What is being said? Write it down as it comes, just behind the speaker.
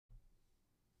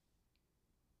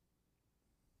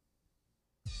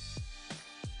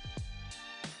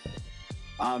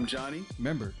I'm Johnny.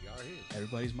 Remember,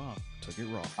 everybody's mom took it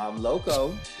raw. I'm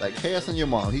Loco. Like Chaos and your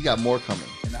mom, he got more coming.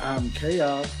 And I'm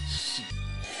Chaos.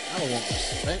 I don't want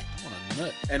respect. I want a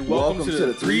nut. And welcome to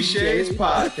the Three Shades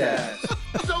Podcast.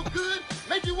 So good,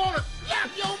 make you wanna slap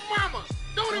your mama.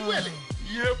 Don't it, Willie?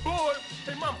 Yeah, boy.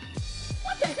 Hey, mama.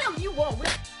 What the hell you want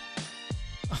with?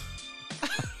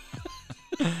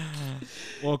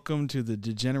 Welcome to the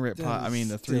Degenerate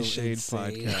the Three Shades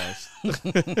Podcast.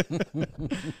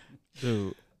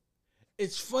 Dude.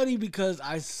 It's funny because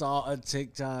I saw a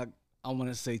TikTok, I want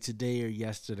to say today or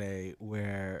yesterday,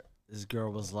 where this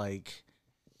girl was like,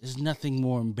 there's nothing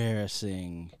more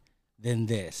embarrassing than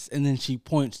this. And then she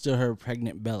points to her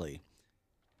pregnant belly.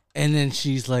 And then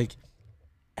she's like,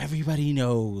 everybody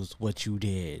knows what you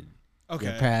did. Okay.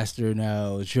 Your pastor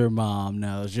knows, your mom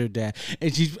knows, your dad.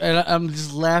 And I'm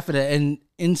just laughing at it. And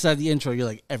inside the intro, you're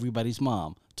like, everybody's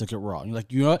mom took it raw. And you're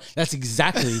like, you know what? That's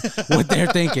exactly what they're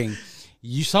thinking.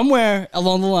 You somewhere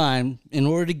along the line, in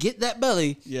order to get that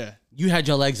belly, Yeah. you had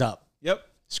your legs up, Yep.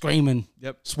 screaming,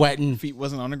 sweating. Feet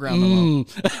wasn't on the ground no more.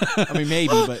 I mean,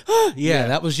 maybe, but. Yeah,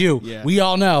 that was you. Yeah. We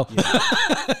all know.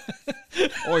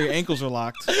 Yeah. Or your ankles are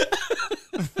locked.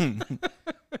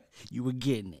 You were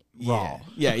getting it raw.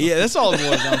 Yeah. That's all it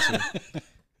was, honestly.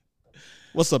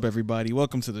 What's up, everybody?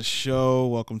 Welcome to the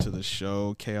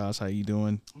show. Chaos, how you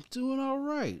doing? I'm doing all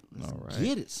right. Let's All right.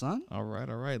 get it, son. All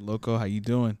right. Loco, how you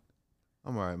doing?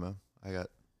 I'm all right, man. I got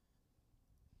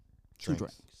Two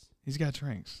drinks. He's got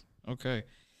drinks. Okay.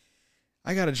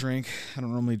 I got a drink. I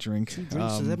don't normally drink. Two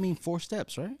drinks. Does that mean 4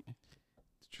 steps, right?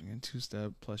 Drinking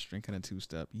 2-step plus drinking a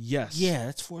 2-step. Yes. Yeah,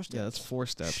 that's 4 steps. Yeah, that's 4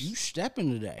 steps. You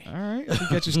stepping today. All right. You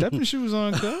got your stepping shoes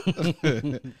on, cuz.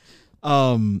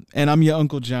 And I'm your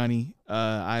Uncle Johnny.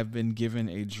 I've been given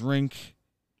a drink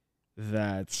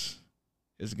that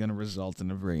is going to result in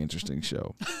a very interesting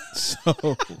show.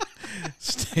 So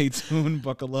stay tuned,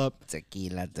 buckle up.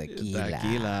 Tequila. Tequila,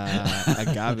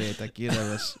 agave,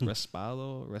 tequila,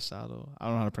 resado. I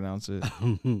don't know how to pronounce it.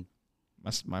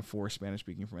 My 4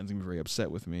 Spanish-speaking friends are very upset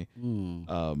with me.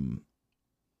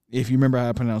 If you remember how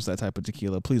to pronounce that type of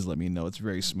tequila, please let me know. It's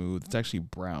very smooth. It's actually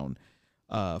brown.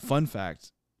 Fun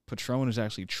fact, Patron is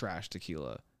actually trash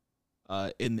tequila.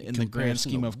 In the grand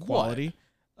scheme of quality,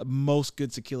 most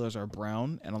good tequilas are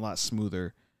brown and a lot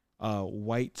smoother.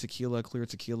 White tequila, clear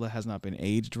tequila has not been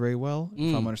aged very well,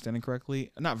 if I'm understanding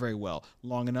correctly. Not very well,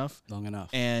 long enough.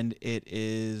 And it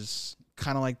is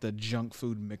kind of like the junk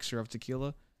food mixer of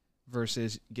tequila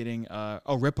versus getting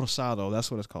reposado,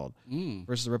 that's what it's called.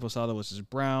 Versus the reposado, which is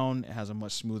brown. It has a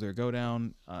much smoother go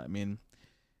down.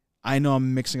 I know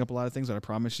I'm mixing up a lot of things, but I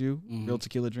promise you, real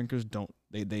tequila drinkers don't.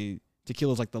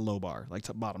 Tequila's like the low bar, like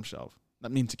bottom shelf. I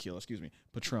mean tequila, excuse me.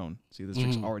 Patron. See, this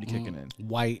drink's already kicking in.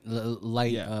 Light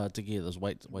tequilas,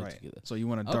 white Right. tequila. So you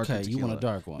want a darker tequila. You want a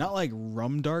dark one. Not like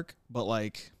rum dark, but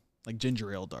like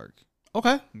ginger ale dark.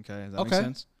 Okay. Okay, does that make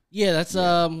sense? Yeah, that's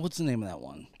what's the name of that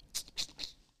one?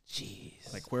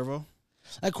 Jeez. Like Cuervo?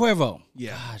 Like Cuervo.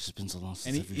 Yeah. God, it's just been so long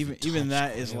since And I've even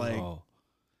that touched is Cuervo.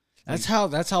 That's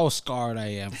how scarred I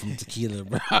am from tequila,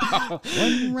 bro.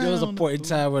 There was a point in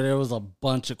time where there was a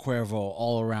bunch of Cuervo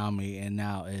all around me, and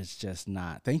now it's just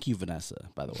not. Thank you, Vanessa,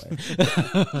 by the way.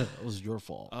 It was your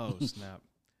fault. Oh, snap.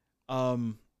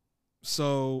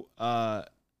 So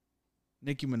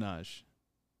Nicki Minaj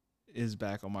is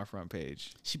back on my front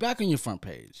page. She back on your front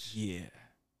page. Yeah.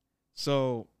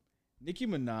 So Nicki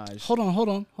Minaj.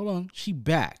 Hold on. She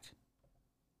back.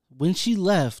 When she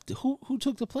left, who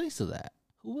took the place of that?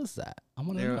 Who was that? I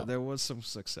want to know. There was some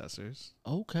successors.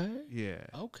 Okay. Yeah.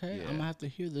 Okay. Yeah. I'm gonna have to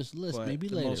hear this list. But maybe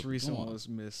the later. most recent one was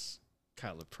Miss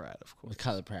Kyla Pratt, of course.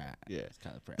 Kyla Pratt. Yeah. It's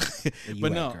Kyla Pratt.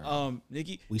 But no,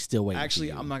 Nicki. We still waiting.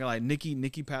 Actually, I'm not gonna lie.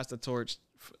 Nicki passed the torch.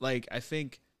 Like I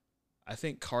think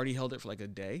Cardi held it for like a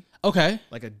day. Okay.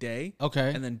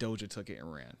 Okay. And then Doja took it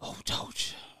and ran. Oh,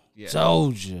 Doja. Yeah.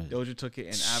 Doja took it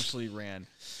and absolutely ran.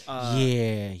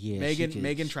 Yeah.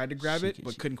 Megan tried to grab it,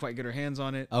 but couldn't quite get her hands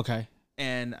on it. Okay.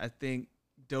 And I think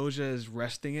Doja is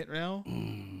resting it now.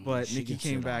 But Nicki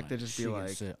came back to just be like,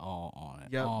 sit all on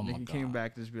it. Yep. Oh Nicki came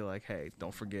back to just be like, hey,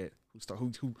 don't forget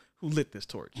who lit this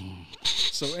torch.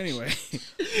 So anyway,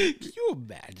 can you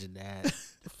imagine that?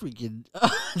 Freaking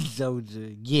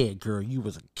Doja. Yeah, girl, you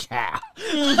was a cow.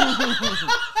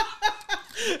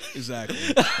 Exactly.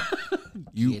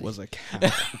 You was a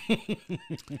cow.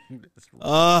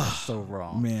 So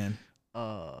wrong. Man.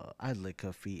 I lick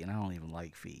her feet, and I don't even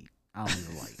like feet. I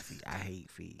hate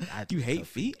feet. You hate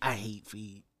feet? I hate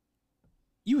feet.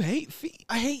 You hate feet?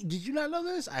 Did you not know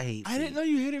this? I hate feet. I didn't know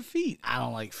you hated feet. I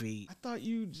don't like feet. I thought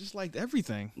you just liked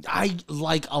everything. I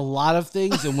like a lot of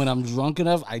things, and when I'm drunk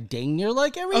enough, I dang near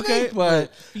like everything. Okay,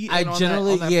 but feet I ain't on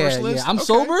generally, that first yeah. list? I'm Okay.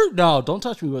 sober. No, don't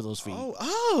touch me with those feet.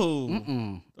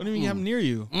 Oh. Don't even have them near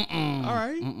you. All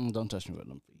right. Don't touch me with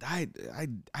them feet.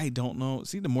 I don't know.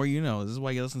 See, the more you know. This is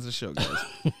why you listen to the show, guys.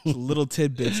 It's little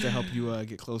tidbits to help you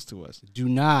get close to us. Do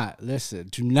not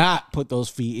put those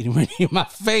feet anywhere near my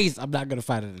face. I'm not gonna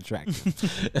find it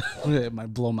attractive. It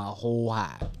might blow my whole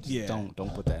high. Yeah. Don't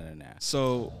put that in there.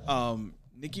 So,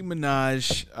 Nicki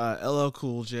Minaj, LL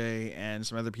Cool J, and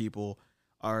some other people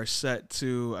are set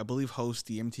to, I believe, host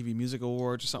the MTV Music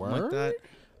Awards or something like that.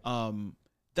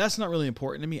 That's not really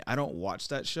important to me. I don't watch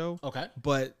that show. Okay.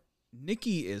 But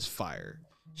Nicki is fire.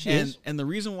 She is. And the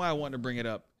reason why I wanted to bring it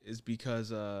up is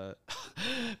because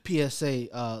PSA,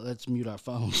 let's mute our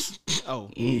phones.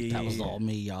 That was all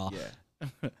me, y'all.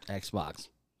 Yeah. Xbox.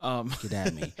 Get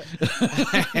at me.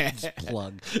 Just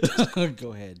plug.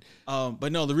 Go ahead.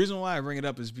 But no, the reason why I bring it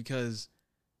up is because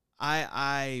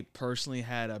I personally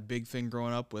had a big thing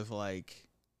growing up with like,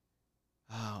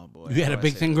 oh boy. You had a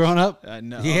big thing growing up?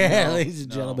 No. Yeah, no, ladies and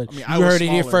no. gentlemen. I mean, you heard it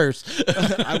here first.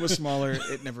 I was smaller.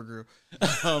 It never grew.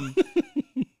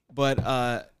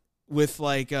 But with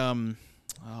like,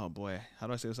 oh boy, how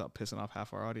do I say this without pissing off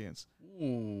half our audience?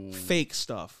 Fake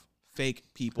stuff. Fake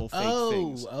people, fake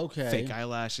things. Okay. Fake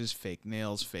eyelashes, fake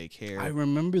nails, fake hair. I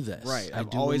remember this. Right. I I've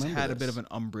do always remember had a this. bit of an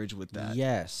umbrage with that.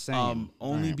 Yes, same.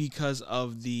 Only Right. because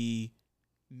of the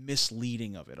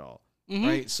misleading of it all. Mhm.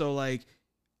 Right. So like,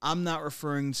 I'm not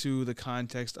referring to the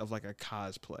context of like a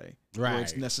cosplay, where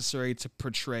it's Right. necessary to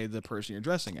portray the person you're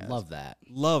dressing as. Love that.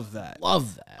 Love that.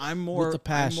 Love that. I'm more with the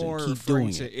passion. I'm more Keep referring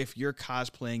doing to it. if you're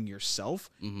cosplaying yourself,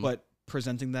 Mhm. but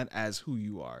presenting that as who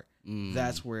you are. Mm.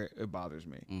 That's where it bothers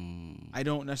me. I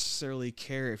don't necessarily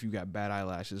care if you got bad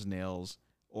eyelashes, nails,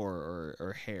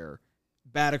 or hair.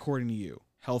 Bad according to you.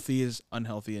 Healthy is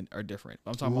unhealthy and are different.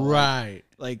 I'm talking about Right.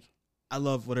 like I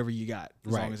love whatever you got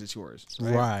as Right. long as it's yours.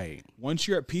 Right. Once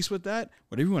you're at peace with that,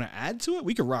 whatever you want to add to it,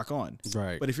 we can rock on.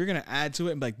 Right. But if you're gonna add to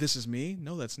it and be like, this is me,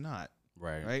 no, that's not.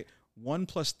 Right. Right? 1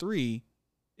 + 3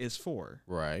 is 4.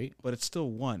 Right. But it's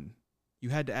still 1. You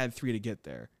had to add 3 to get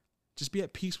there. Just be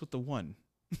at peace with the 1.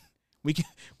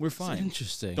 We're fine. It's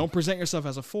interesting. Don't present yourself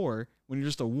as a 4 when you're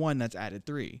just a 1 that's added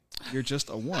 3. You're just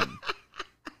a 1.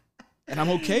 And I'm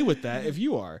okay with that if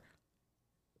you are.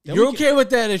 Then You're we can- okay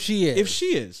with that if she is. If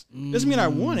she is. Doesn't mean I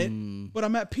want it, but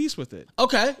I'm at peace with it.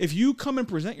 Okay. If you come and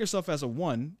present yourself as a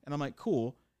 1, and I'm like,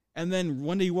 cool, and then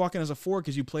one day you walk in as a 4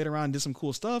 because you played around and did some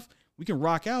cool stuff, we can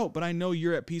rock out, but I know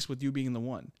you're at peace with you being the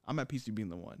 1. I'm at peace with you being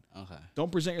the 1. Okay.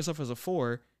 Don't present yourself as a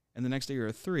 4, and the next day you're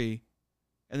a 3,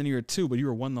 and then you're a 2, but you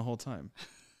were 1 the whole time.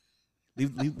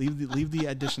 Leave the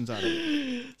additions out of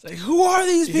it. It's like, who are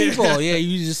these people? Yeah,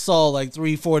 you just saw like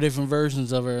 3-4 different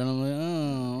versions of her, and I'm like,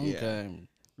 oh, Yeah. okay.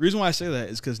 The reason why I say that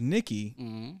is because Nicki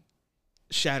Mhm.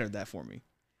 shattered that for me.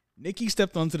 Nicki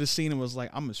stepped onto the scene and was like,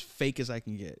 I'm as fake as I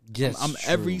can get. Yes, I'm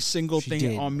every true. single She thing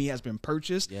did. on me has been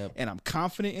purchased, Yep. and I'm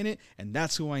confident in it, and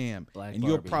that's who I am. Black and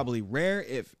you'll Barbie. probably rare,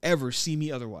 if ever, see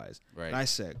me otherwise. Right. And I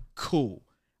said, cool.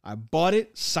 I bought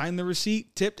it, signed the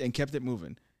receipt, tipped, and kept it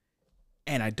moving.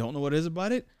 And I don't know what it is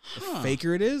about it. The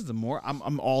faker it is, the more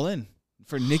I'm all in.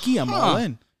 For Nicki, I'm all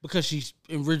in. Because she's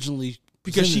originally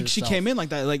Because she presented came herself. in like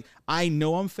that. Like, I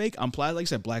know I'm fake. I'm like I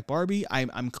said, Black Barbie.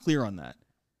 I'm clear on that.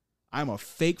 I'm a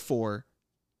fake 4.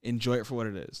 Enjoy it for what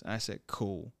it is. And I said,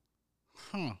 cool.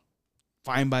 Huh.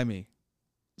 Fine by me.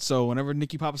 So whenever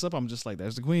Nicki pops up, I'm just like,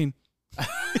 there's the queen.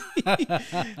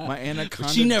 My anaconda. But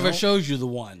she never don't- shows you the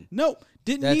one. Nope.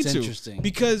 Didn't That's need to. interesting.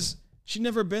 Because she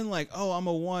never been like, oh, I'm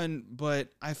a 1, but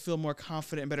I feel more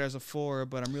confident and better as a 4,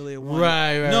 but I'm really a 1.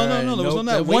 Right. No. There was none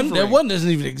of that one. That wavering. one doesn't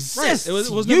even exist. Right. It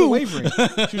was You. never wavering.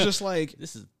 She was just like,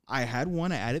 This is I had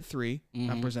 1, I added 3.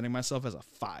 Mm-hmm. I'm presenting myself as a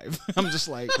 5. I'm just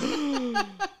like, I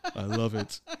love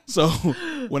it. So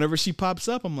whenever she pops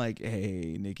up, I'm like,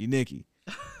 hey, Nicki.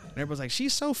 And everyone's like,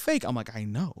 she's so fake. I'm like, I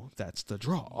know. That's the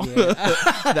draw.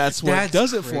 That's what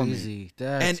does it for me.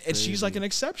 That's And she's like crazy. an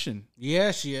exception.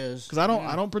 Yeah, she is. Because I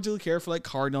don't particularly care for like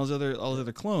Card and all the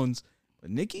other clones. But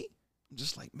Nicki, I'm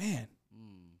just like, man.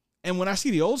 And when I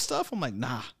see the old stuff, I'm like,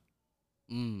 nah.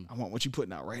 I want what you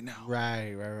putting out right now.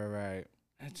 Right.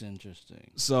 That's interesting.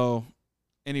 So,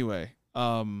 anyway,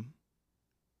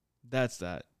 that's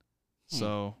that.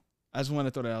 So, I just want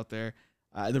to throw that out there.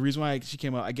 The reason why she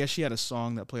came out, I guess she had a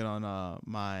song that played on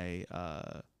my,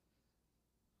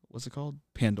 what's it called?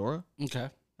 Pandora. Okay.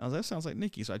 I was like, that sounds like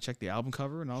Nicki. So I checked the album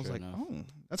cover and I was Sure like, enough. oh,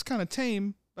 that's kind of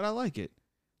tame, but I like it.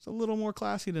 It's a little more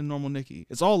classy than normal Nicki.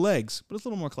 It's all legs, but it's a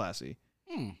little more classy.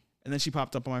 And then she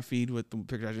popped up on my feed with the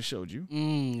picture I just showed you.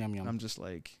 Yum, yum. And I'm just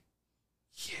like,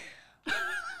 yeah.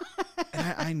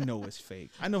 And I know it's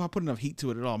fake. I know if I put enough heat to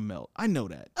it, it'll all melt. I know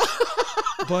that.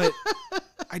 But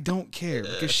I don't care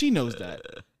because she knows that.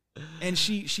 And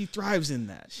she thrives in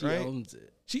that, She right? owns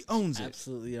it. She owns it.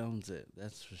 Absolutely owns it.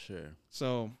 That's for sure.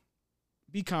 So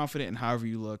be confident in however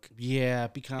you look. Yeah,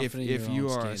 be confident If in you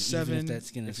your own are skin. a 7, even if that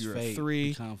skin if is you're a fake, 3,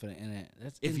 be confident in it.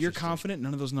 That's If you're interesting. confident,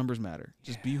 none of those numbers matter.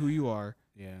 Just be who you are.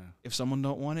 Yeah. If someone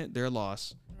don't want it, their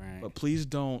loss. Right. But please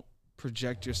don't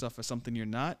project yourself as something you're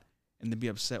not and then be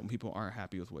upset when people aren't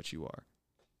happy with what you are.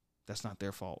 That's not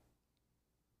their fault.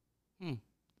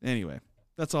 Anyway,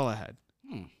 that's all I had.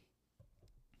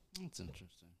 That's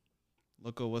interesting.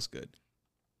 Loco, what's good?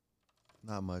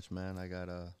 Not much, man. I got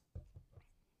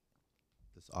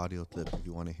this audio clip if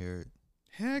you want to hear it.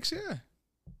 Heck yeah.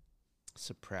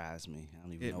 Surprise me. I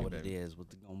don't even Hit know me, what it baby. is. What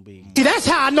it gonna be? See, that's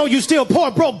how I know you still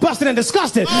poor, broke, busted, and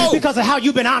disgusted because of how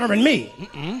you've been honoring me.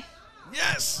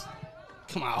 Yes.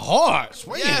 Come on, hard.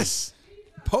 Swing. Yes.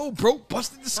 Po broke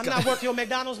busted the I'm sky. not worth your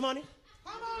McDonald's money.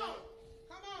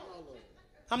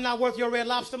 I'm not worth your Red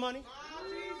Lobster money.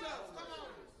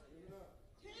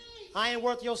 I ain't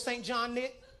worth your St. John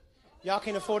knit. Y'all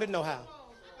can't afford it no how.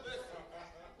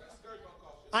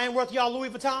 I ain't worth y'all Louis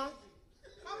Vuitton.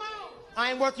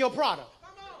 I ain't worth your Prada.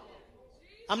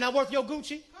 I'm not worth your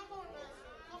Gucci.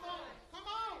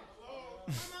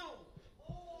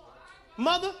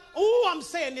 Mother, I'm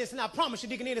saying this, and I promise you,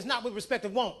 Deacon Ian, it's not with respect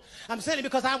of want. I'm saying it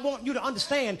because I want you to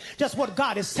understand just what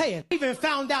God is saying. I even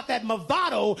found out that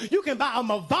Movado, you can buy a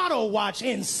Movado watch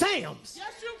in Sam's.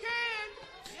 Yes, you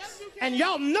can. Yes, you can. And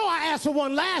y'all know I asked for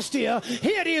one last year.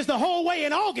 Here it is the whole way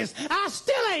in August. I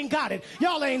still ain't got it.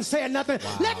 Y'all ain't saying nothing.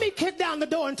 Wow. Let me kick down the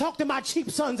door and talk to my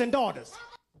cheap sons and daughters.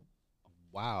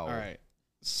 Wow. All right.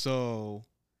 So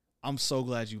I'm so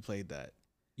glad you played that.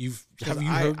 Have you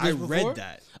heard this I before? read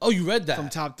that Oh, you read that from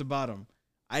top to bottom.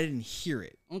 I didn't hear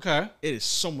it. Okay. It is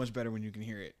so much better when you can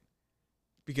hear it.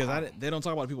 Because they don't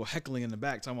talk about people heckling in the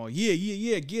back, talking about,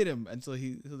 yeah, get him, until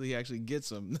he actually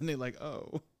gets him. Then they're like,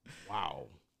 oh. Wow.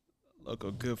 Loco,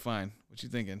 good find. What you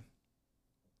thinking?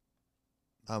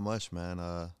 Not much, man.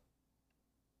 I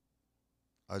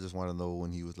just want to know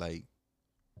when he was like,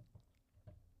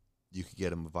 you could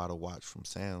get a Movado watch from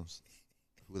Sam's.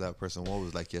 Who that person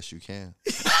was like, yes, you can.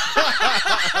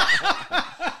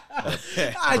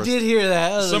 I did hear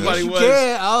that. I was Somebody like, was you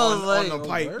can. I was on like, the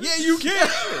pipe. word? Yeah, you can.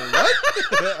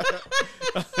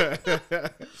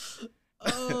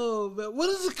 Oh, man. What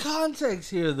is the context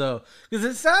here, though? Because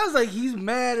it sounds like he's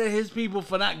mad at his people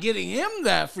for not getting him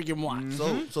that freaking watch.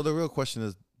 So the real question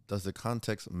is, does the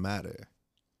context matter?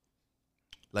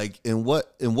 Like, in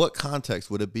what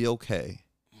context would it be okay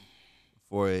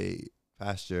for a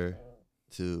pastor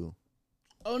to...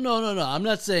 Oh, no. I'm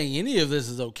not saying any of this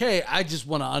is okay. I just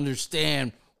want to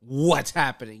understand what's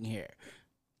happening here.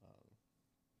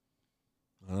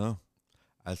 I don't know.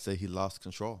 I'd say he lost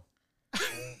control.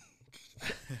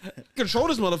 Control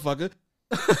this motherfucker.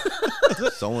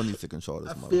 Someone needs to control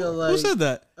this Feel motherfucker. like, Who said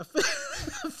that?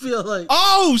 I feel like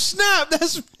Oh, snap.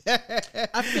 That's.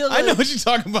 I feel I know like- what you're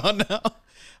talking about now.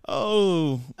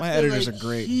 Oh, my feel editors like are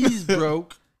great. He's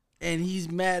broke, and he's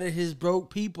mad at his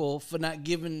broke people for not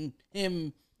giving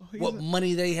him what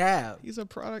money they have. He's a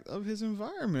product of his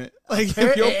environment. Like, if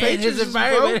And your his patrons is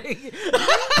environment. broke,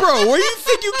 bro, where you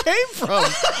think you came from?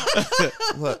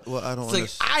 What I don't It's like,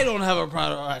 understand. I don't have a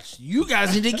product. You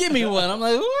guys need to give me one. I'm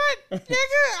like, what? Nigga,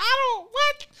 I don't,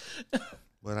 what?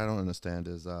 What I don't understand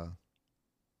is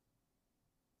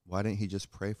why didn't he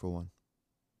just pray for one?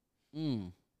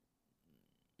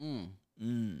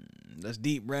 That's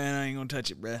deep, bruh. I ain't gonna touch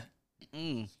it, bruh.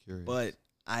 Curious. But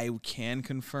I can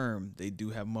confirm they do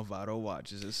have Movado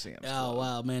watches at Sam's Oh, Club.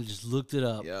 wow, man. Just looked it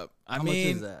up. Yep. How I much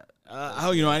mean, is that?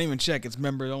 I didn't even check. It's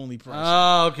member only price.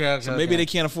 Oh, okay. So maybe they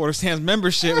can't afford a Sam's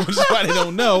membership, which is why they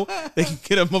don't know they can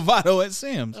get a Movado at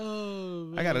Sam's.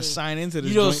 Oh, I gotta sign into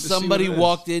this. You know, joint to see somebody what it is.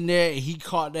 walked in there and he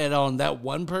caught that on that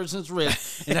one person's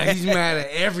wrist, and now he's mad at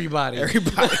everybody.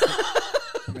 Everybody.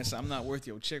 Man, so I'm not worth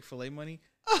your Chick-fil-A money.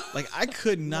 Like, I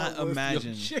could not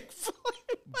imagine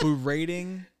Chick-fil-A.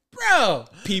 berating Bro.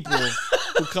 people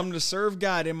who come to serve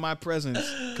God in my presence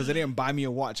because they didn't buy me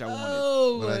a watch I wanted.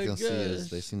 Oh, What my I can see is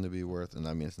gosh. they seem to be worth, and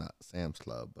I mean, it's not Sam's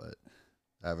Club, but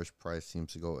average price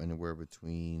seems to go anywhere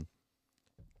between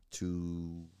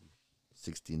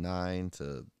 $269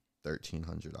 to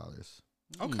 $1,300.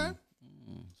 Okay.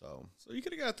 So So you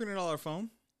could have got a $300 phone.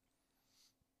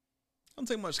 Don't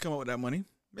take much to come up with that money.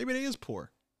 Maybe they is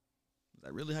poor. Is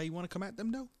that really how you want to come at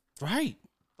them, though? Right.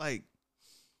 Like,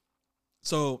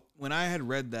 so when I had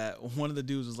read that, one of the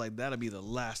dudes was like, that'll be the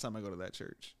last time I go to that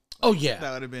church. Oh yeah.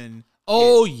 That would have been.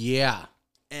 Oh yeah.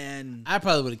 And I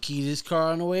probably would have keyed his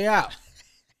car on the way out.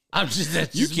 I'm just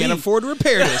that you can't afford to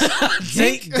repair this.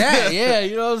 Take that. Yeah,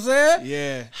 you know what I'm saying?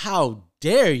 Yeah. How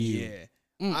dare you?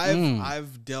 Yeah.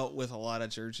 I've dealt with a lot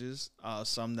of churches,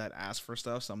 some that ask for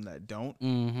stuff, some that don't.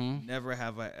 Mm-hmm. Never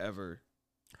have I ever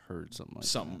Heard something like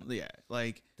something. that. Yeah,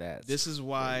 like That's this is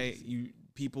why crazy.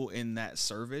 people in that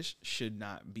service should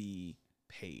not be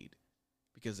paid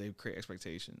because they create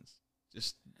expectations.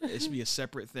 Just it should be a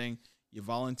separate thing. You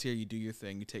volunteer, you do your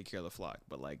thing, you take care of the flock.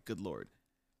 But like, good Lord,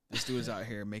 this dude is out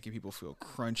here making people feel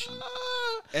crunchy.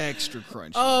 Extra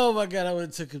crunchy. Oh my God, I would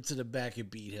have took him to the back and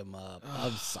beat him up.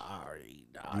 I'm sorry.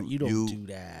 Nah, you don't do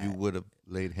that. You would have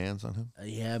laid hands on him?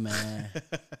 Yeah, man.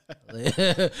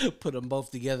 Put them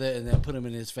both together and then put them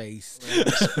in his face.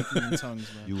 Speaking in tongues,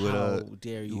 man. You would How have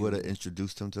dare you? You would have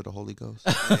introduced him to the Holy Ghost?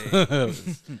 I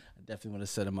definitely would have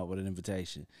set him up with an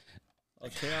invitation.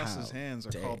 Chaos's How hands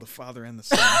are dare. called the Father and the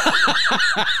Son.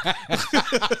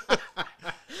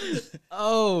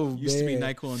 Oh, Used to be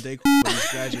man. NyQuil and DayQuil, but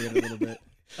he's graduated a little bit.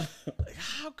 Like,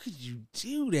 how could you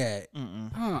do that?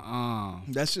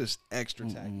 That's just extra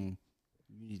tacky.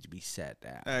 You need to be sat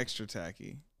down. Extra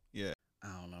tacky. Yeah.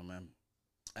 I don't know, man.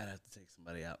 I'd have to take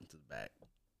somebody out into the back.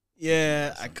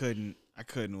 Yeah, I couldn't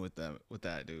with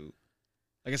that dude.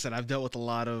 Like I said, I've dealt with a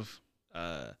lot of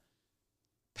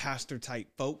pastor type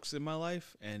folks in my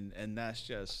life, and there's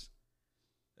just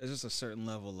a certain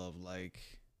level of like,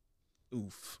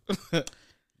 oof.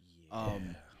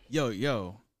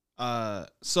 Yo.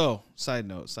 So side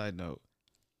note.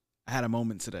 I had a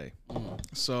moment today.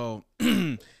 So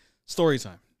story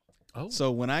time. Oh.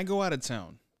 So when I go out of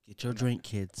town, Get your drink,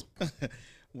 kids.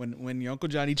 when your Uncle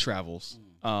Johnny travels,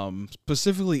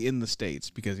 specifically in the States,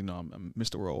 because you know I'm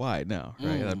Mr. Worldwide now,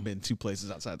 right? I've been 2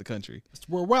 places outside the country. It's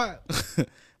worldwide.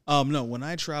 No, when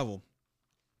I travel,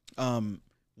 one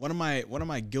of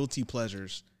my guilty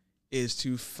pleasures is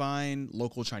to find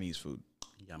local Chinese food.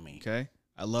 Yummy. Okay,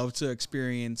 I love to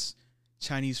experience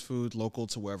Chinese food local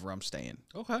to wherever I'm staying.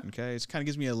 Okay, it kind of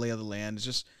gives me a lay of the land.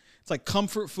 It's like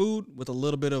comfort food with a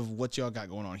little bit of what y'all got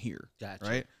going on here. Gotcha.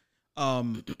 Right?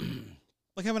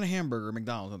 Like having a hamburger at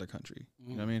McDonald's in another country.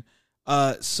 You know what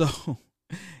I mean? So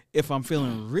if I'm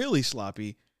feeling really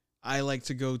sloppy, I like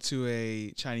to go to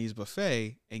a Chinese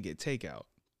buffet and get takeout.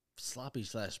 Sloppy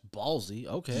 / ballsy.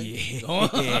 Okay.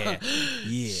 Yeah.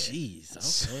 Jeez.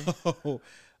 Okay.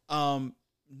 So,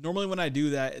 normally when I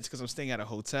do that, it's because I'm staying at a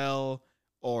hotel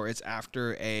or it's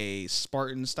after a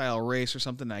Spartan style race or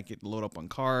something. I get load up on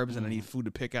carbs and I need food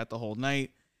to pick at the whole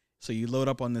night. So you load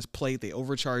up on this plate. They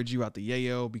overcharge you out the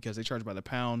yayo because they charge by the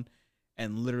pound,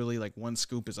 and literally like 1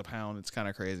 scoop is a pound. It's kind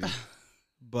of crazy.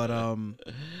 But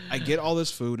I get all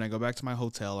this food and I go back to my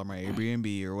hotel or my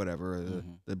Airbnb or whatever,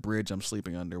 the bridge I'm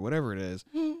sleeping under, whatever it is.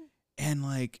 And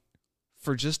like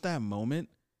for just that moment,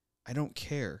 I don't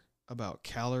care about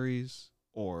calories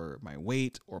or my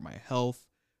weight or my health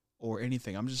or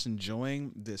anything. I'm just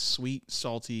enjoying this sweet,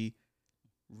 salty,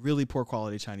 really poor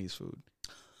quality Chinese food.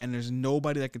 And there's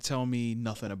nobody that could tell me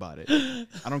nothing about it.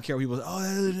 I don't care what people say, oh,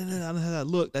 I don't have that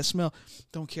look, that smell.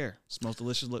 Don't care. Smells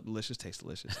delicious, look delicious, tastes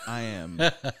delicious. I am,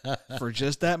 for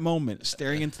just that moment,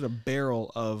 staring into the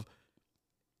barrel of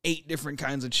 8 different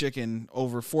kinds of chicken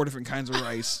over 4 different kinds of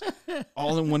rice,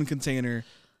 all in one container.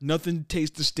 Nothing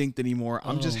tastes distinct anymore.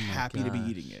 I'm just happy to be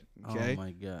eating it. Okay. Oh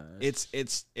my God. It's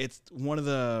one of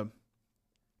the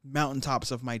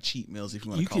mountaintops of my cheat meals, if you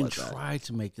want to call it that. You can try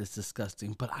to make this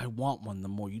disgusting, but I want one the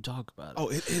more you talk about it. Oh,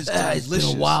 it is It's delicious.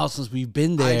 been a while since we've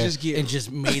been there. I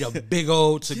just made a big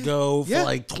old to go for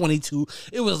like 22.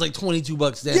 It was like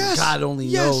 $22 then. Yes, God only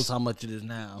knows how much it is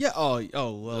now. Yeah. Oh,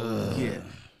 well, yeah.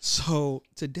 So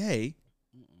today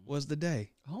was the day.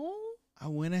 Oh. I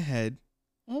went ahead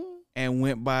and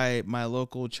went by my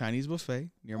local Chinese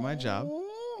buffet near my job.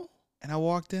 And I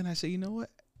walked in. I said, you know what?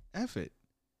 F it.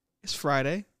 It's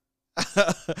Friday.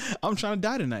 I'm trying to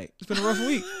die tonight. It's been a rough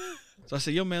week. So I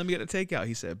said, yo, man, let me get a takeout.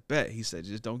 He said, bet. He said,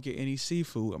 just don't get any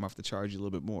seafood. I'm going to have to charge you a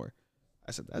little bit more.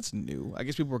 I said, that's new. I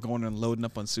guess people were going and loading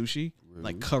up on sushi,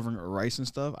 like covering it with rice and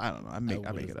stuff. I don't know. I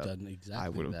make it up. I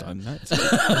would have done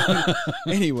that.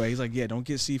 Anyway, he's like, yeah, don't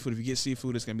get seafood. If you get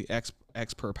seafood, it's going to be X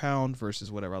per pound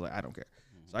versus whatever. I was like, I don't care.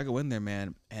 So I go in there,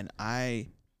 man, and I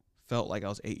felt like I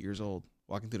was 8 years old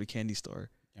walking through the candy store.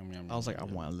 I was like, I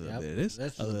want a little bit of this,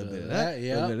 a little bit of that, a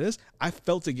little bit of this. I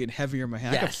felt it getting heavier in my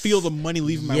hand. I could feel the money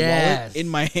leaving my wallet in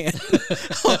my hand. I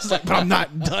was like, but I'm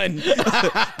not done.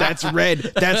 That's red.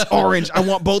 That's orange. I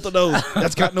want both of those.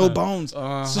 That's got no bones.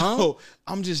 So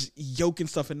I'm just yoking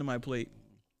stuff into my plate.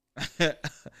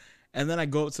 And then I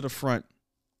go up to the front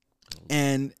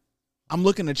and I'm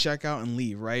looking to check out and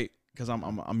leave, right? because I'm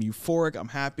euphoric. I'm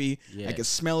happy. Yeah. I can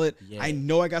smell it. Yeah. I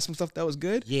know I got some stuff that was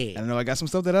good. Yeah. And I know I got some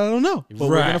stuff that I don't know. But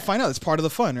we're Right. gonna find out. It's part of the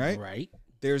fun, right? Right.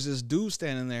 There's this dude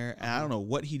standing there, and I don't know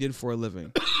what he did for a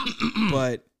living,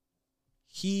 but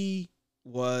he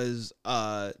was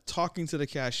talking to the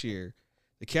cashier.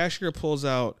 The cashier pulls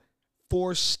out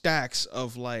 4 stacks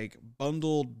of like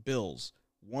bundled bills,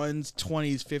 1s,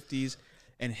 20s, 50s,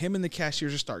 and him and the cashier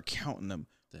just start counting them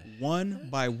one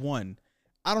by one.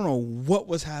 I don't know what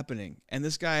was happening, and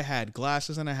this guy had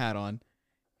glasses and a hat on.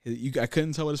 I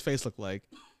couldn't tell what his face looked like,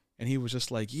 and he was just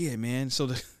like, "Yeah, man."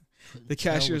 So the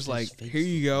cashier's like, "Here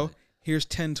you go. Here's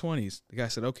 10 20s." The guy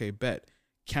said, "Okay, bet."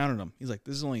 Counted them. He's like,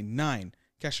 "This is only 9."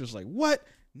 Cashier's like, "What?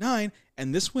 9?"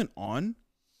 And this went on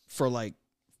for like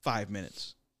 5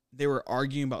 minutes. They were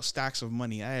arguing about stacks of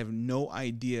money. I have no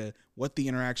idea what the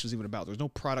interaction was even about. There's no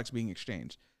products being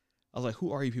exchanged. I was like,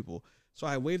 "Who are you people?" So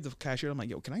I waved the cashier. I'm like,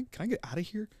 "Yo, can I get out of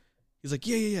here?" He's like,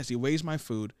 "Yeah." So he weighs my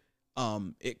food.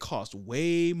 It cost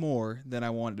way more than I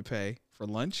wanted to pay for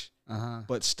lunch,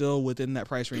 but still within that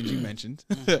price range you mentioned.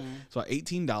 So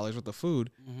 $18 worth of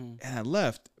food, and I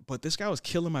left. But this guy was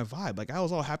killing my vibe. Like, I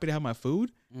was all happy to have my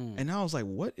food, and I was like,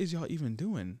 "What is y'all even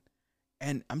doing?"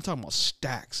 And I'm talking about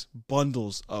stacks,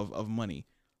 bundles of money.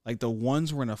 Like the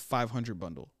ones were in a 500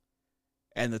 bundle,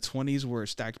 and the 20s were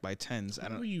stacked by 10s. I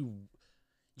don't.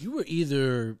 You were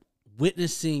either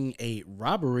witnessing a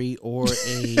robbery or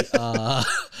a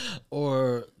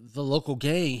or the local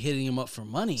gang hitting him up for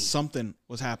money. Something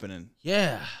was happening.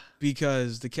 Yeah.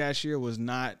 Because the cashier was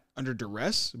not under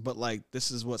duress, but like, this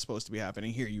is what's supposed to be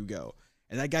happening. Here you go.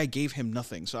 And that guy gave him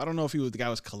nothing. So I don't know if the guy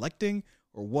was collecting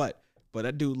or what, but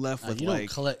that dude left with you like. don't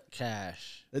collect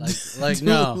cash. That Like dude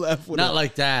no, left with not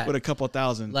like that. With a couple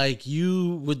thousand. Like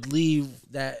you would leave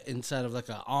that inside of like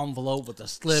an envelope with a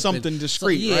slip. Something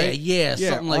discreet, right? Yeah,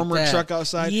 something like armored that. truck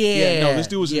outside. Yeah. No, this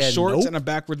dude was in shorts nope. and a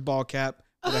backwards ball cap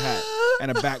with a hat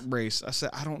and a back brace. I said,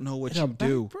 I don't know what you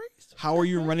do. How are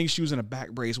you in running shoes and a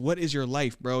back brace? What is your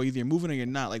life, bro? Either you're moving or you're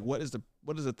not. Like, what is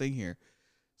the thing here?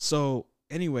 So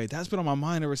anyway, that's been on my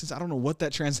mind ever since. I don't know what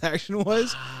that transaction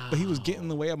was, but he was getting in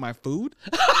the way of my food.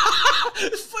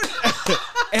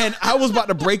 And I was about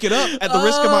to break it up at the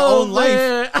risk of my own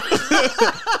life.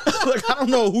 Like, I don't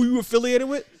know who you affiliated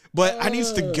with, but I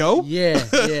needs to go. Yeah.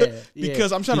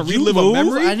 Because I'm trying Did to you relive move? a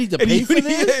memory. I need to pay for this?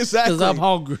 Yeah, exactly. Because I'm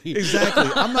hungry. Exactly.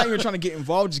 I'm not even trying to get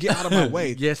involved. Just get out of my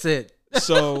way. Yes, it.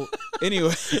 So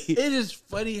anyway, It is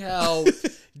funny how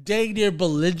dang near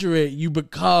belligerent you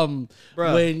become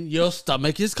Bruh. when your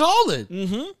stomach is calling.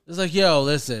 It's like, yo,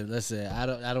 listen. I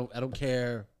don't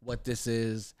care what this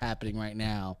is happening right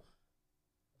now.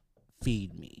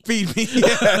 Feed me.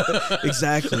 Yeah,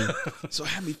 exactly. So it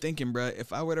had me thinking, bro,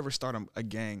 if I would ever start a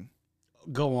gang,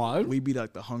 Go on. we'd be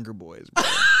like the Hunger Boys, bro.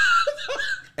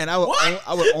 And I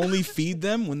would only feed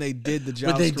them when they did the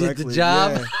job. When they did the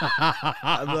job? Yeah.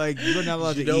 I'd be like, you're not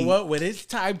allowed You to know eat. what? When it's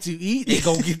time to eat, they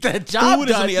gonna get that job Food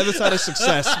is done. on the other side of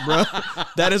success, bro.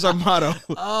 That is our motto.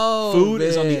 Oh, Food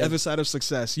is on the man. other side of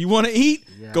success. You want to eat?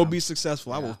 Yeah. Go be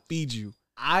successful. I will feed you.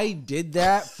 I did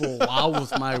that for a while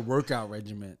with my workout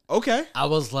regimen. Okay. I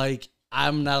was like,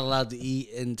 I'm not allowed to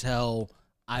eat until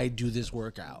I do this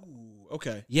workout.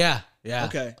 Okay. Yeah.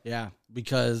 Okay. Yeah.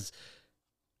 Because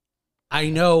I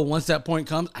know once that point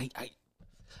comes, I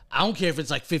don't care if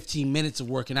it's like 15 minutes of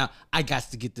working out. I got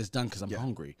to get this done because I'm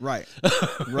hungry. Right.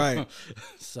 Right.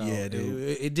 So Yeah,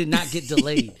 dude. it did not get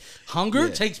delayed. Hunger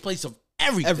takes place of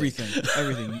everything.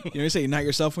 Everything. You know, you say you're not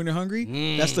yourself when you're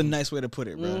hungry. That's the nice way to put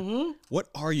it, bro. Mm-hmm. What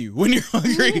are you when you're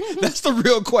hungry? That's the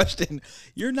real question.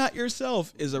 You're not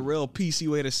yourself is a real PC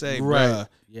way to say, bruh.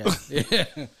 Yeah.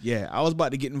 Yeah, I was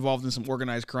about to get involved in some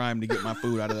organized crime to get my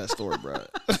food out of that store, bro.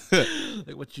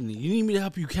 Like, what you need? You need me to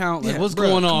help you count? Like, Yeah, what's bruh,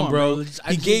 going come on, bro?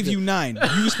 He gave you 9.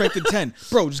 You expected 10.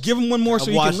 Bro, just give him one more so I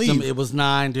he can watched leave. them. It was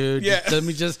 9, dude. Yeah. Let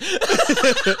me just.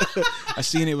 I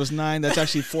seen it was 9. That's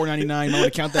actually $4.99. I want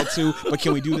to count that too, but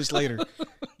can we do this later?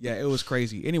 Yeah, it was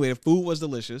crazy. Anyway, the food was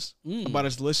delicious. About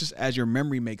as delicious as your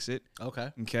memory makes it.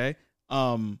 Okay. Okay.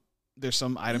 There's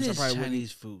some items I probably wouldn't.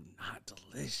 Chinese food not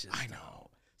delicious. I know.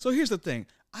 So here's the thing.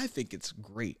 I think it's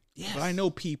great. Yes. But I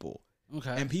know people. Okay.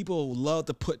 And people love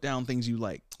to put down things you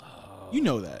like. You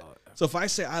know that. So if I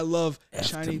say I love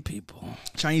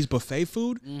Chinese buffet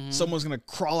food, someone's gonna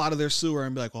crawl out of their sewer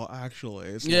and be like, "Well, actually,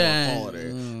 it's low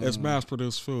quality. It's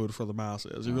mass-produced food for the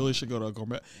masses. You really should go to a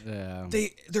gourmet." Yeah.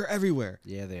 They're everywhere.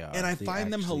 Yeah, they are. And I They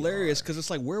find them actually hilarious are. because it's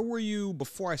like, where were you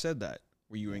before I said that?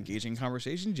 Were you engaging in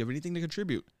conversation? Do you have anything to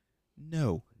contribute?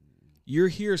 No. You're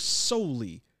here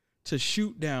solely to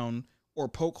shoot down or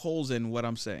poke holes in what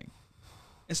I'm saying,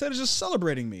 instead of just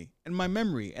celebrating me and my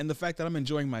memory and the fact that I'm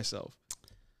enjoying myself.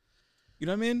 You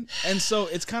know what I mean? And so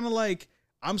it's kind of like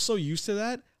I'm so used to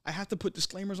that. I have to put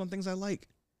disclaimers on things I like.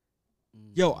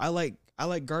 Yo, I like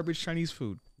garbage Chinese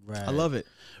food. Right. I love it.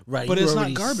 Right. But you it's not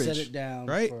already garbage. Set it down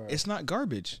right? It's not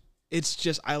garbage. It's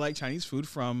just I like Chinese food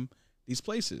from these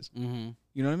places. Mm-hmm.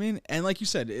 You know what I mean? And like you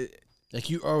said, like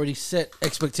you already set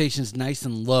expectations nice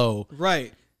and low,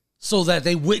 right? So that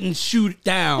they wouldn't shoot it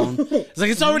down. It's like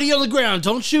it's already on the ground.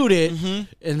 Don't shoot it.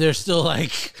 And they're still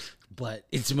like, but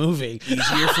it's moving.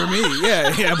 Easier for me.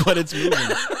 Yeah, but it's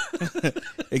moving.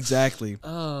 Exactly.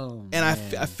 Oh, and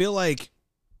man. I feel like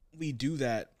we do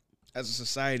that as a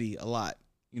society a lot.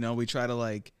 You know, we try to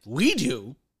like we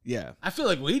do. Yeah, I feel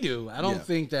like we do. I don't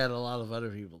think that a lot of other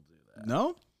people do that.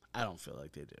 No, I don't feel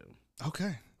like they do.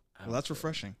 Okay, well that's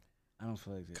refreshing. I don't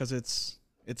feel like they do. Because it's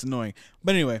annoying.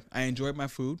 But anyway, I enjoyed my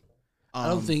food. I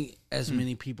don't think as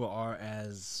many people are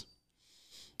as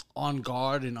on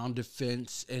guard and on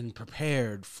defense and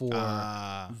prepared for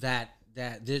that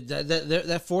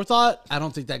forethought. I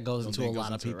don't think that goes into a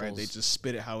lot of people. Right? They just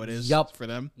spit it how it is. Yup. For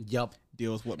them. Yup.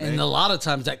 Deal with what. And a lot of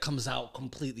times that comes out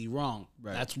completely wrong.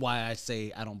 Right. That's why I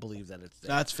say I don't believe that it's there.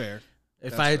 That's fair.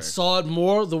 If I had saw it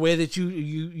more the way that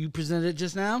you presented it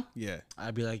just now, yeah,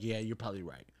 I'd be like, yeah, you're probably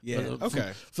right. Yeah.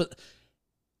 Okay.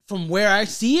 From where I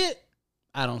see it,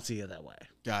 I don't see it that way.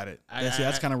 Got it. See,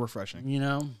 that's kind of refreshing. You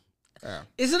know? Yeah.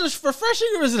 Is it refreshing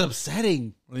or is it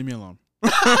upsetting? Leave me alone.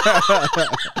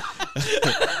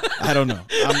 I don't know.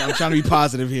 I'm trying to be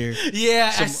positive here.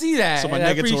 Yeah, I see that. So my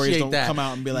negatories don't come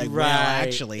out and be like, well,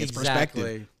 actually, it's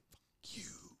perspective. You,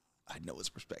 I know it's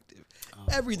perspective.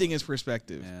 Everything is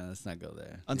perspective. Yeah, let's not go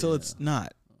there. Until it's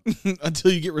not.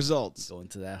 Until you get results. Go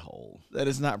into that hole. That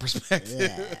is not perspective.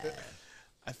 Yeah.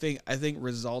 I think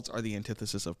results are the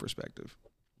antithesis of perspective.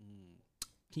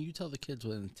 Can you tell the kids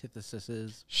what antithesis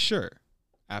is? Sure.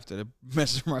 After the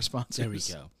message from our sponsors. There we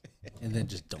go. And then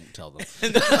just don't tell them.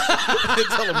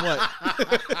 Tell them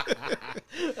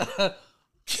what?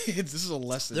 Kids, this is a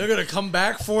lesson. They're going to come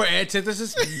back for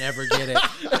antithesis and never get it.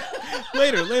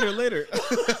 Later. Let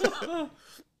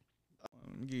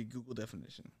me give you Google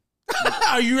definition.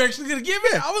 Are you actually going to give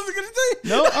it? I wasn't going to tell you.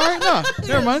 No? All right, no.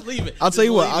 Never mind. Leave it. I'll tell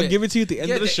you what. Leave I'll it. give it to you at the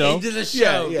end of the show. End of the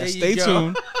show. Yeah. There Stay you go.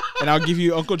 tuned. And I'll give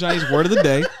you Uncle Johnny's word of the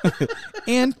day.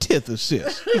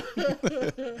 Antithesis.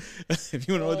 If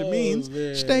you want to know what it means,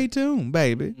 stay tuned,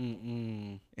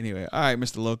 baby. Anyway, all right,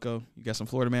 Mr. Loco. You got some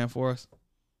Florida Man for us?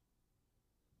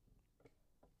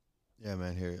 Yeah,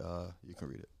 man. Here, you can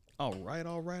read it. All right.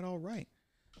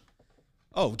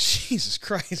 Oh, Jesus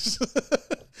Christ.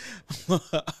 All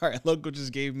right, Loco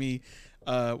just gave me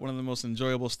one of the most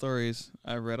enjoyable stories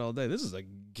I read all day. This is a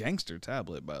gangster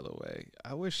tablet, by the way.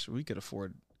 I wish we could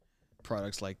afford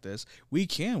products like this. We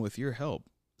can with your help.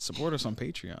 Support us on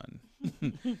Patreon.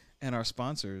 And our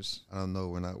sponsors. I don't know.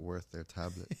 We're not worth their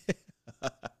tablet.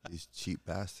 These cheap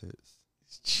bastards.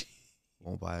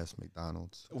 Won't buy us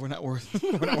McDonald's. We're not worth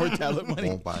tablet money.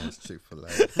 Won't buy us Chick-fil-A.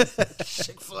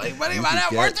 Chick-fil-A money, why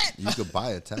not worth it? You could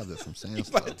buy a tablet from Samsung.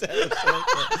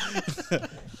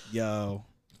 Yo,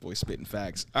 boy, spitting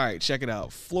facts. All right, check it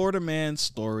out. Florida man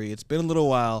story. It's been a little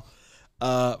while.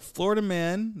 Florida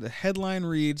man, the headline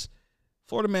reads,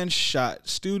 Florida man shot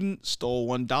student, stole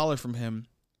 $1 from him,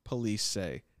 police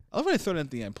say. I love when I throw it at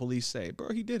the end, police say. Bro,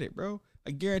 he did it, bro.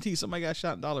 I guarantee somebody got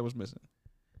shot and $1 was missing.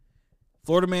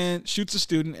 Florida man shoots a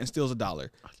student and steals $1.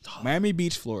 Miami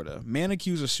Beach, Florida. Man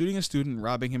accused of shooting a student and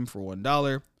robbing him for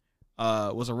 $1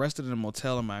 was arrested in a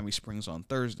motel in Miami Springs on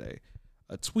Thursday.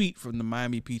 A tweet from the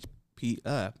Miami Beach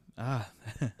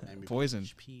poison.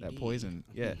 That poison.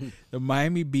 Yeah. The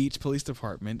Miami Beach Police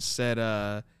Department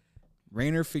said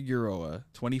Rainer Figueroa,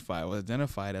 25, was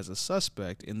identified as a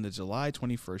suspect in the July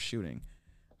 21st shooting.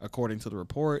 According to the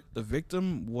report, the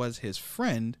victim was his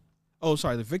friend.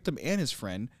 The victim and his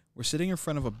friend were sitting in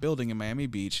front of a building in Miami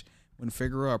Beach when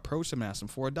Figueroa approached him and asked him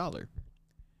for $1.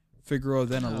 Figueroa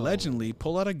then allegedly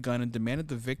pulled out a gun and demanded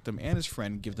the victim and his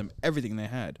friend give them everything they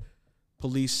had.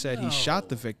 Police said he shot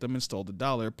the victim and stole the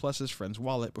 $1 plus his friend's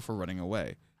wallet before running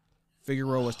away.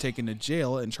 Figueroa was taken to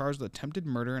jail and charged with attempted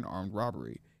murder and armed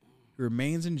robbery. He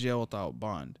remains in jail without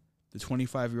bond. The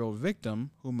 25-year-old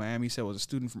victim, who Miami said was a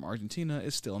student from Argentina,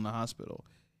 is still in the hospital.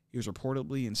 He was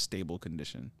reportedly in stable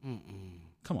condition.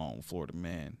 Come on, Florida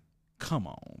man. Come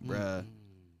on, bruh.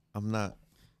 I'm not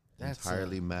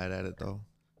entirely mad at it, though.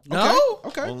 No?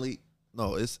 Okay.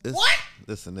 It's What?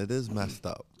 Listen, it is messed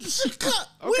up.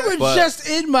 We were just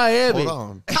in Miami. Hold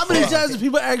on. How many times do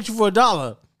people ask you for $1?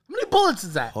 How many bullets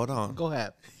is that? Hold on. Go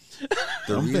ahead.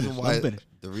 The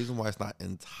reason why it's not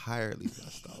entirely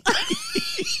messed up.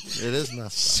 It is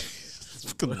messed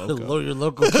up. Your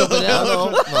local coming out.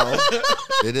 No,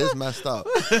 it is messed up.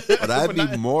 But I'd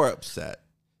be more upset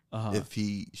if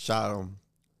he shot him,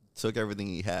 took everything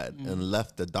he had, and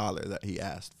left the $1 that he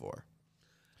asked for.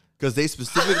 Because they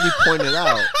specifically pointed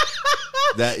out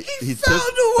that he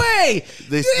took away.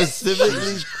 They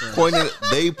specifically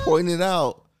pointed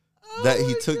out that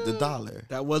he took the $1.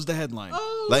 That was the headline.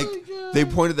 Like they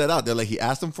pointed that out. They're like, he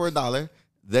asked him for $1.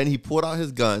 Then he pulled out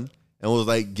his gun and was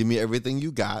like, "Give me everything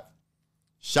you got."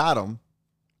 Shot him.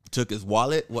 Took his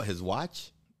wallet. His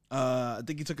watch? I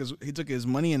think he took his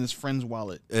money and his friend's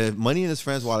wallet. Money in his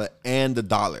friend's wallet and the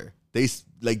 $1.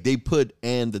 They put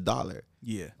and the $1.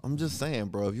 Yeah. I'm just saying,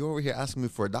 bro. If you're over here asking me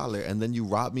for $1 and then you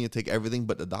rob me and take everything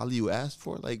but the $1 you asked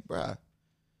for, like, bruh,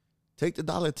 take the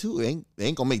 $1 too. It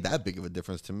ain't gonna make that big of a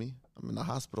difference to me. I'm in the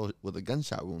hospital with a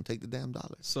gunshot wound. Take the damn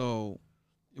 $1. So,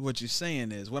 what you're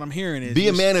saying is, what I'm hearing is, be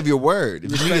a man of your word.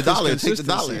 If you need $1, take the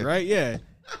 $1. Right? Yeah.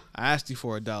 I asked you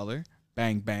for $1.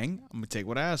 Bang, bang. I'm gonna take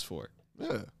what I asked for.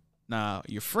 Yeah. Nah,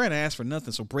 your friend asked for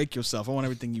nothing, so break yourself. I want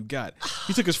everything you got.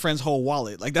 He took his friend's whole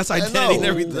wallet. Like, that's identity and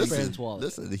everything. Friend's wallet.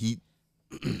 Listen, he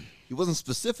wasn't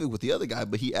specific with the other guy,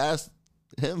 but he asked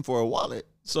him for a wallet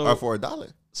or for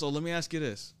 $1. So let me ask you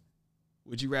this: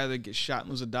 would you rather get shot and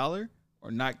lose $1,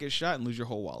 or not get shot and lose your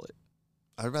whole wallet?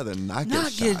 I'd rather not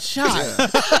get shot. Yeah.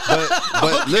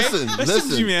 But listen.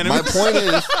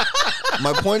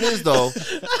 My point is though,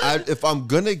 if I'm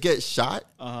gonna get shot,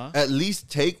 at least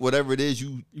take whatever it is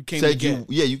you came to get.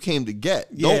 You came to get.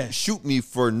 Yeah. Don't shoot me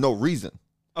for no reason.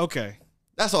 Okay.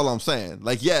 That's all I'm saying.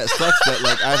 Like, yeah, it sucks that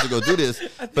like I have to go do this,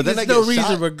 but then I get no reason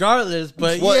shot. regardless.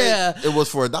 But Well, yeah, it was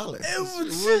for $1. It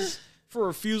was for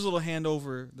refusal to hand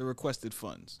over the requested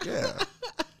funds. Yeah.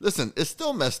 Listen, it's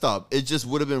still messed up. It just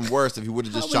would have been worse if you would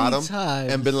have just How shot many him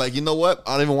times? and been like, you know what?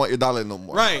 I don't even want your $1 no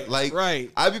more. Right, Like,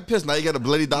 right. I'd be pissed. Now you got a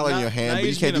bloody $1 in your hand, but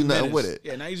you can't do nothing with it.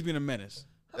 Yeah, now he's being a menace.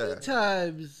 how many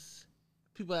times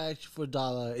people ask you for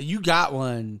 $1 and you got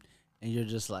one and you're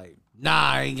just like,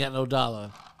 nah, I ain't got no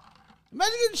 $1.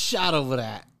 Imagine getting shot over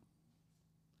that.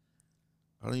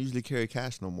 I don't usually carry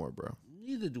cash no more, bro.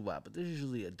 Neither do I, but there's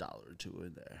usually $1 or two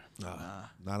in there.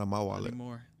 Not on my Not wallet.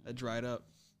 anymore. That dried up.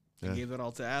 Yeah. I gave that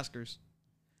all to askers.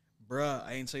 Bruh,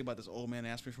 I ain't tell you about this old man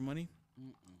asked me for money.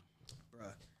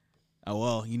 Bruh. Oh,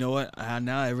 well, you know what?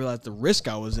 Now I realize the risk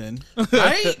I was in.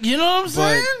 Right? You know what I'm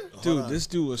saying? Dude, this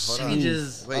dude was Hold smooth. on.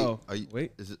 Changes. Wait, Oh, are you,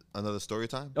 wait. Is it another story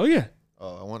time? Oh, yeah.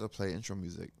 Oh, I want to play intro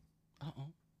music. Ah.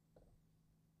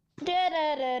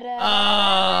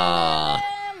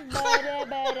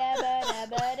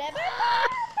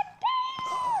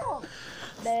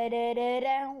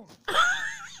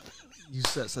 You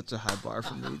set such a high bar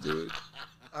for me, dude.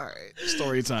 All right.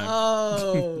 Story time.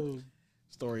 Oh.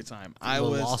 Story time. I I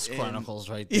was Lost in- Chronicles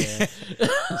right there.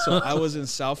 So I was in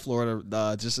South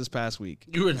Florida just this past week.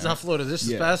 You were in South Florida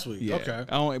this past week. Yeah. Okay.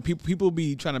 I don't, people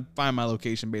be trying to find my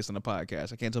location based on the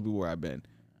podcast. I can't tell people where I've been.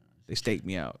 They stake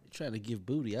me out. You're trying to give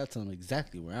booty. I'll tell them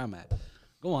exactly where I'm at.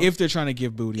 Go on. If they're trying to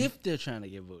give booty, If they're trying to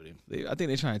give booty. I think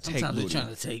they're trying to take Sometimes booty. they're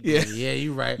trying to take Yeah. booty. Yeah,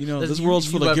 you're right. You know, Listen, this world's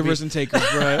full of might givers be- and takers,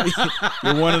 bro.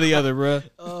 You're one or the other, bro.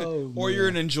 Oh, Or you're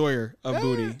an enjoyer of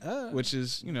booty, yeah. which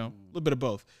is, you know, a little bit of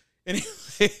both. Anyway,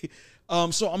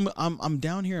 so I'm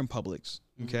down here in Publix.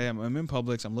 Okay, I'm in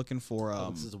Publix. I'm looking for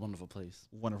this is a wonderful place.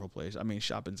 wonderful place. I mean,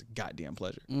 shopping's a goddamn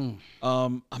pleasure. Mm.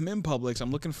 I'm in Publix. I'm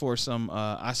looking for some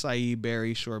acai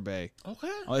berry sorbet.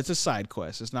 Okay. Oh, it's a side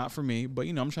quest. It's not for me, but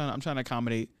you know, I'm trying to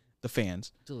accommodate the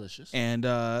fans. Delicious. And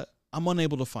I'm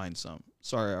unable to find some.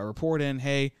 Sorry, I report in,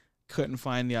 hey, couldn't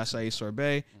find the acai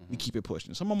sorbet. We keep it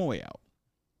pushing. So I'm on my way out.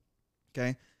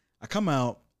 Okay. I come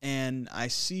out and I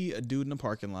see a dude in the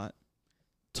parking lot,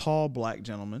 tall black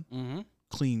gentleman, Mm-hmm.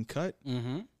 clean cut,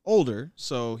 Mm-hmm. older,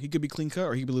 so he could be clean cut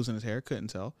or he could be losing his hair. Couldn't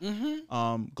tell.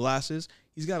 Mm-hmm. Glasses.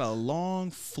 He's got a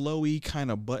long, flowy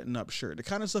kind of button-up shirt. The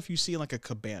kind of stuff you see in like a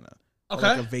cabana. Or Okay.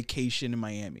 like a vacation in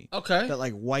Miami. Okay. That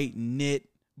like white knit,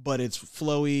 but it's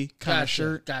flowy kind of Gotcha,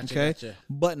 shirt. gotcha, Okay. gotcha.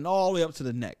 Button all the way up to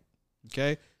the neck.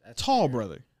 Okay. Tall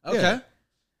brother. Okay. Yeah.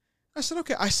 I said,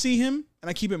 okay. I see him and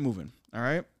I keep it moving. All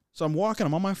right. So I'm walking.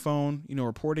 I'm on my phone, you know,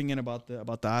 reporting in about the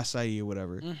acai or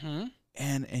whatever. Mm-hmm.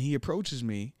 And he approaches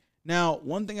me. Now,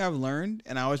 one thing I've learned,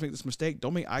 and I always make this mistake: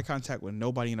 don't make eye contact with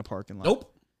nobody in a parking lot.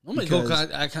 Nope. Don't make Because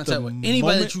eye contact the with anybody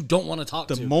moment- that you don't want to talk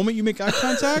The to. moment you make eye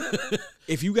contact,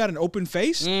 if you got an open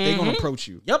face, they're gonna approach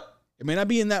you. Yep. It may not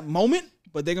be in that moment,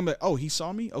 but they're gonna be like, oh, he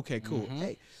saw me? Okay, cool. Mm-hmm.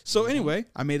 Hey. So anyway,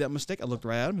 I made that mistake. I looked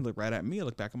right at him. He looked right at me. I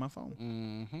looked back at my phone.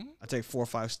 Mm-hmm. I take 4 or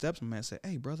 5 steps. My man said,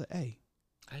 hey, brother, hey.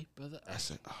 Hey, brother. I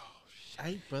said, oh,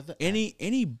 Hey, brother.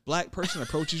 any black person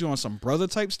approaches you on some brother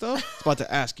type stuff, it's about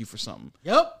to ask you for something.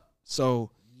 Yep. So,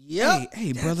 Yep.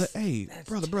 hey, brother, That's- hey, that's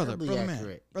brother, terribly man,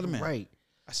 accurate. brother, You're man. Right.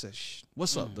 I said,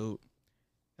 what's up, dude?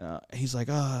 He's like,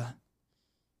 What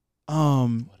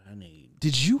I need.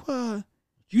 did you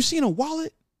seen a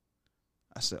wallet?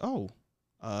 I said, oh,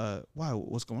 why?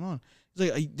 What's going on?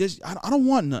 He's like, I don't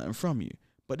want nothing from you,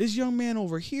 but this young man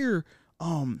over here,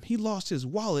 he lost his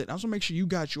wallet. I just want to make sure you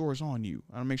got yours on you.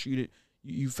 I want to make sure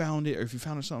you found it, or if you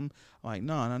found it something. I'm like,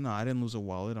 no, I didn't lose a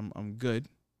wallet. I'm good.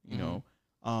 You know,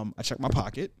 I checked my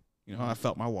pocket. You know, I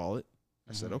felt my wallet.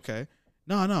 I said, okay.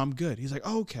 No, I'm good. He's like,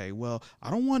 okay, well, I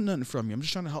don't want nothing from you. I'm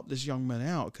just trying to help this young man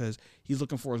out because he's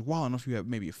looking for his wallet. I don't know if you have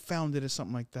maybe found it or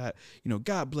something like that. You know,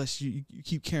 God bless you. You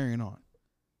keep carrying on.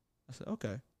 I said,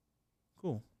 okay,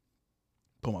 cool.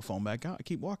 Pull my phone back out. I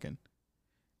keep walking.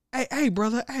 Hey,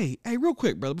 brother. Hey, real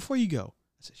quick, brother, before you go.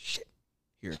 I said, shit,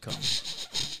 here it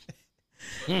comes.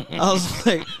 I was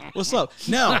like, what's up?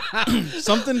 Now,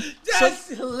 That's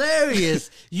hilarious.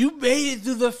 You made it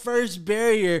through the first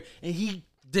barrier, and he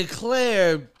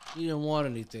declared he didn't want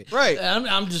anything. Right.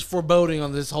 I'm just foreboding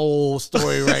on this whole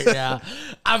story right now.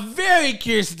 I'm very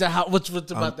curious to what's about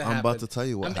to happen. I'm about to tell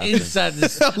you what I'm happened. inside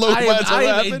this. I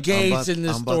am engaged in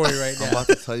this story right now. I'm about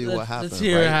to tell you what happened. Let's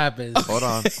hear right? what happens. Hold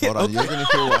on. You're gonna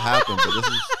hear what happened,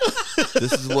 but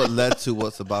this is what led to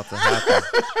what's about to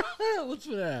happen. What's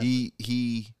what happened?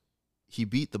 He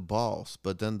beat the boss,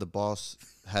 but then the boss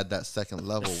had that second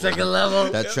level.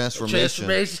 That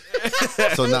transformation.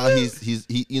 So now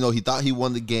he thought he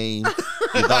won the game.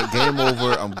 He thought game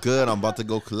over. I'm good. I'm about to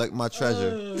go collect my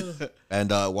treasure. And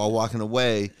while walking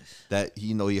away,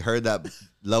 he heard that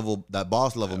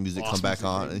boss level music come back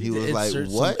on, and he was like,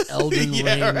 "What? Elden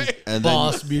Ring and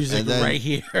boss music right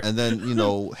here." And then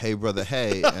hey brother,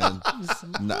 hey, and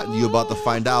you about to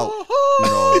find out,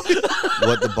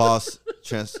 what the boss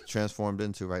transformed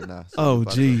into right now. So oh,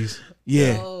 jeez.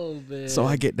 Yeah. Oh, man. So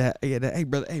I get that. Hey,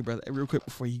 brother, real quick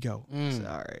before you go. I said,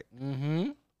 all right. Mm-hmm.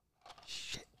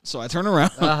 Shit. So I turn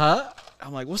around. Uh-huh.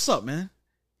 I'm like, what's up, man?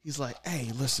 He's like,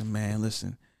 hey, listen, man,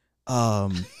 listen.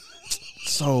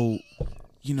 So,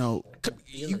 you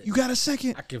got a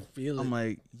second? I can feel it. I'm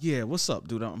like, yeah, what's up,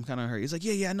 dude? I'm kind of hurt. He's like,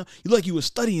 yeah, I know. You look like you were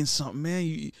studying something, man.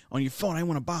 You on your phone. I didn't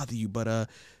want to bother you, but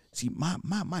see,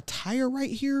 my tire right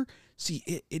here. See,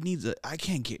 it needs I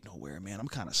can't get nowhere, man. I'm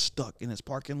kind of stuck in this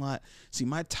parking lot. See,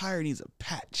 my tire needs a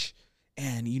patch,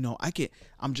 and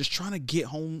I'm just trying to get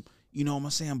home. You know what I'm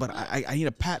saying? But I need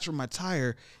a patch for my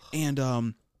tire, and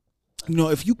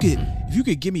if you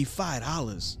could give me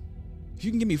 $5, if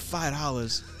you can give me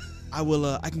 $5, I will.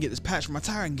 I can get this patch for my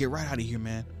tire and get right out of here,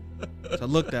 man. So I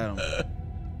looked at him,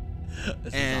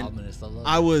 this and is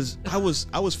ominous.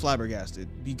 I was flabbergasted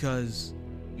because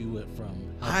you went from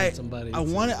somebody. I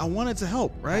wanted to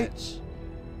help, right? Patch.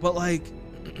 But like,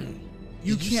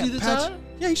 you Did can't you see the patch. tire?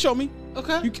 Yeah, he showed me.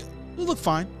 Okay. It look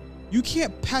fine. You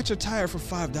can't patch a tire for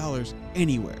 $5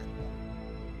 anywhere.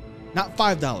 Not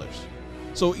 $5.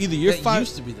 So either you're That $5.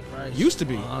 used to be the price. Used to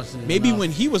be. Honestly Maybe enough.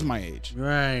 when he was my age.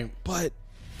 Right. But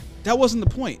that wasn't the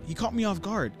point. He caught me off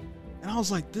guard. And I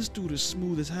was like, this dude is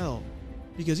smooth as hell.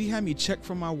 Because he had me check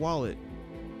for my wallet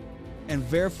and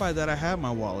verify that I had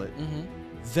my wallet. Mm-hmm.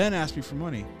 Then asked me for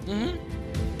money.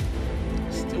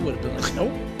 Mm-hmm. Still would have been like,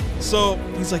 nope. So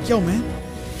he's like, yo, man,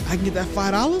 I can get that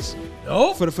 $5?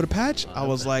 Nope. For the patch? I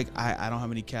was like, I don't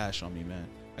have any cash on me, man.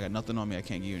 I got nothing on me. I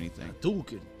can't give you anything.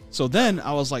 So then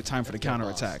I was like, time for the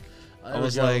counterattack. I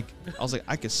was like,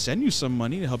 I could send you some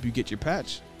money to help you get your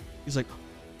patch. He's like,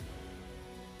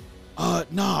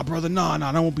 nah, brother, nah,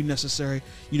 that won't be necessary.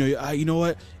 You know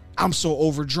what? I'm so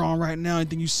overdrawn right now.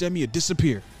 Anything you send me, it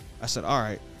disappear. I said, all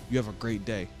right, you have a great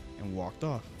day, and walked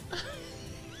off.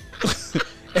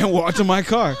 And walked to my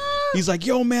car. He's like,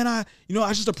 yo, man, I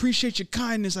just appreciate your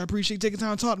kindness. I appreciate you taking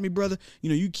time to talk to me, brother.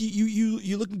 You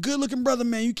looking good looking, brother,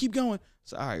 man. You keep going.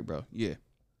 So, all right, bro. Yeah,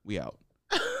 we out.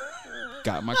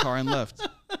 Got in my car and left.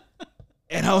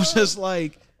 And I was just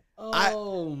like, I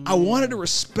wanted to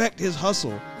respect his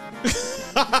hustle.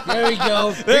 There we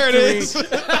go. There it is.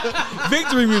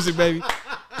 Victory music, baby.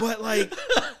 But like,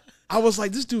 I was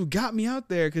like, this dude got me out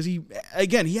there because he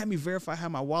had me verify I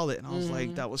had my wallet, and I was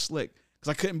like, that was slick because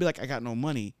I couldn't be like, I got no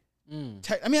money.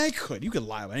 I mean, I could. You could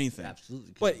lie about anything.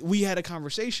 Absolutely. But we had a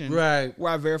conversation right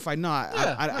where I verified,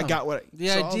 I got what.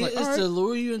 The idea is to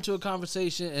lure you into a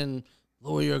conversation and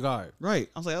lower your guard. Right.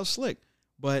 I was like, that was slick.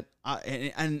 But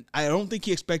I don't think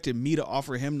he expected me to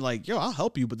offer him like, yo, I'll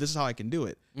help you, but this is how I can do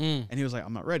it. And he was like,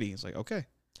 I'm not ready. He's like, okay.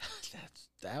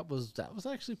 That was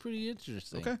actually pretty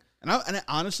interesting. Okay. And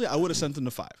honestly, I would have sent him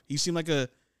to 5. He seemed like a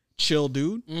chill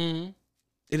dude. Mm-hmm.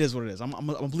 It is what it is. I'm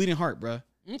a bleeding heart, bro.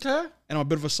 Okay. And I'm a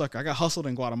bit of a sucker. I got hustled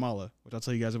in Guatemala, which I'll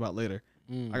tell you guys about later.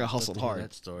 I got hustled hard.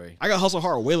 That story. I got hustled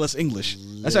hard, way less English.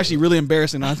 That's actually really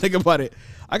embarrassing now I think about it.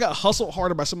 I got hustled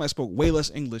harder by somebody who spoke way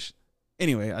less English.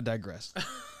 Anyway, I digress.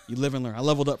 You live and learn. I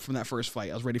leveled up from that first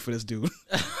fight. I was ready for this dude.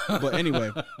 But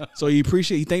anyway, so he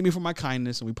thanked me for my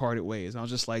kindness, and we parted ways. And I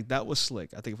was just like, that was slick.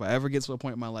 I think if I ever get to a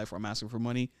point in my life where I'm asking for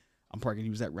money, I'm probably going to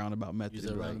use that roundabout method.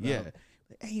 Yeah. Like,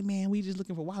 hey, man, we just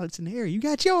looking for wallets in the area. You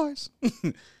got yours?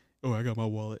 Oh, I got my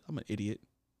wallet. I'm an idiot.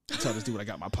 I tell this dude I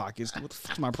got in my pockets. What the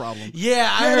fuck's my problem? Yeah,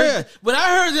 I heard. When I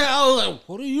heard that, I was like,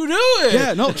 "What are you doing?"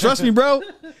 Yeah, no, trust me, bro.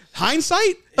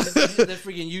 Hindsight. That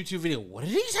freaking YouTube video. What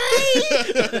did he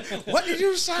say? What did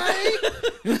you say?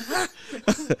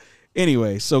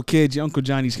 Anyway, so kids, your Uncle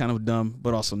Johnny's kind of dumb,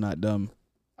 but also not dumb.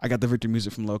 I got the victory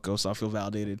music from Loco, so I feel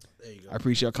validated. There you go. I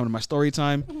appreciate y'all coming to my story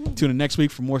time. Tune in next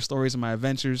week for more stories of my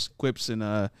adventures, quips, and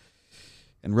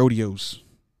rodeos.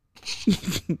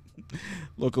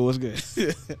 Loco, what's good?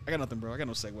 I got nothing, bro. I got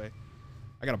no Segway.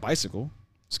 I got a bicycle,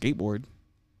 skateboard.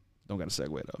 Don't got a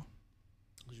Segway though.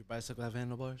 Does your bicycle have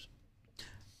handlebars?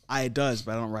 It does,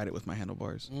 but I don't ride it with my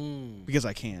handlebars because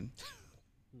I can.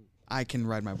 I can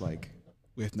ride my bike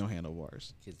with no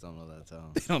handlebars. Kids don't know that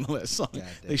song. They don't know that song.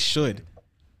 They should.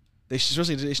 They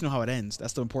should know how it ends.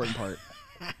 That's the important part.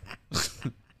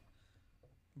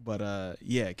 But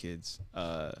yeah, kids.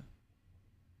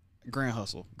 Grand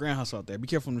hustle out there. Be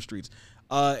careful in the streets.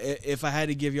 If I had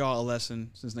to give y'all a lesson,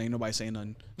 since ain't nobody saying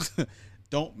nothing,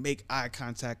 don't make eye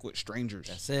contact with strangers.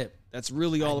 That's it. That's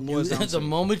really all it boils down to. The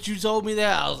moment you told me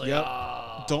that, I was like, yep.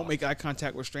 Oh. Don't make eye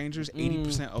contact with strangers.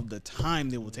 80% of the time,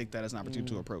 they will take that as an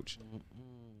opportunity to approach.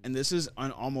 And this is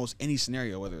on almost any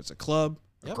scenario, whether it's a club,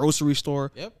 a grocery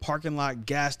store, parking lot,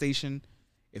 gas station.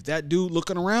 If that dude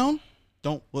looking around,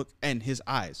 don't look in his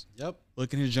eyes.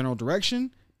 Look in his general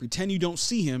direction. Pretend you don't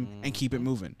see him and keep it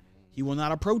moving. He will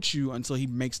not approach you until he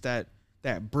makes that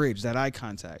bridge, that eye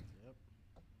contact.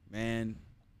 Man.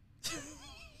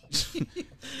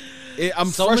 I'm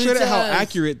so frustrated at how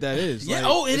accurate that is. Yeah,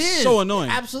 like, it is. So annoying.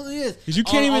 Absolutely is. Because you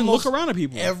can't even look around at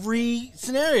people. Every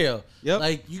scenario. Yep.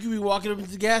 Like, you could be walking up to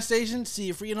the gas station, see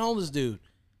a freaking homeless dude.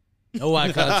 No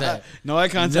eye contact. No eye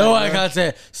contact. No eye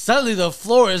contact. Suddenly, the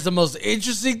floor is the most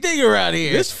interesting thing around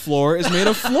here. This floor is made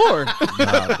of floor.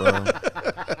 Nah, bro.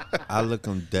 I look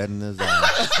him dead in his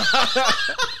eye.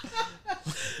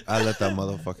 I let that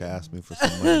motherfucker ask me for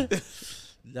some money.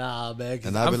 Nah, man.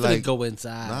 And I'd I'm be finna like, go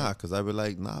inside. Nah, because I'd be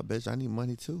like, nah, bitch, I need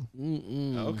money too.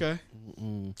 Okay.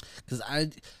 Because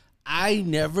I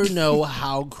never know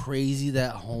how crazy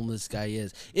that homeless guy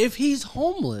is. If he's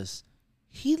homeless,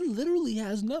 he literally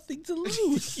has nothing to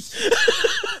lose.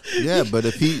 Yeah, but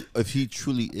if he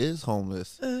truly is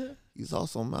homeless, he's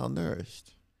also malnourished.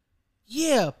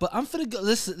 Yeah, but I'm finna go.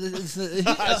 Listen.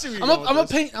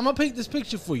 I'm gonna paint this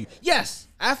picture for you. Yes,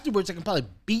 afterwards I can probably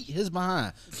beat his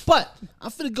behind, but I'm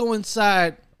finna go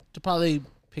inside to probably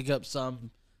pick up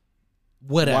some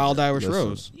whatever. Wild Irish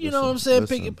Rose. You know what I'm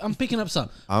saying? I'm picking up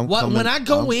something. When I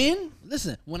go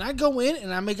in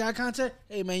and I make eye contact,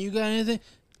 hey man, you got anything?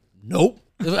 Nope.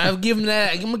 If I give him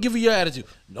that, I'm gonna give you your attitude.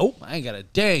 Nope, I ain't got a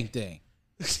dang thing.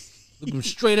 Look him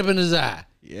straight up in his eye.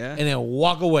 Yeah. And then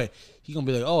walk away. He gonna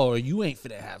be like, oh, you ain't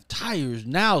finna have tires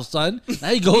now, son. Now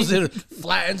he goes in and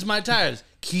flattens my tires.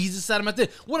 Keys inside of my thing.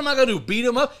 What am I gonna do? Beat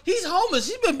him up? He's homeless.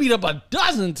 He's been beat up a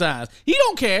dozen times. He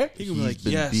don't care. He gonna be like,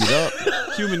 Been yes. beat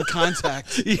up. Human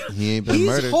contact. He ain't been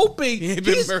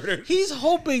murdered. He's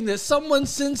hoping that someone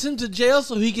sends him to jail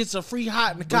so he gets a free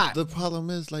hot and But cot. the problem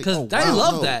is, like, 'Cause they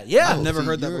love that. Yeah. I've never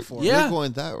heard that before. Yeah. You're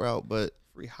going that route, but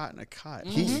Free hot in a cot.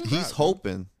 he's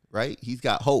hoping, right? He's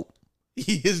got hope.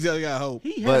 He is got hope.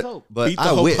 He has But hope. but Beat the I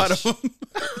hope wish. out of him.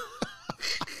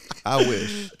 I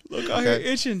wish. Look out here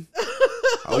itching.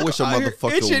 I wish a Out here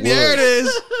motherfucker itching. would. There it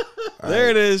is. There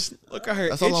it is. Look out here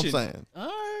That's itching. all I'm saying. All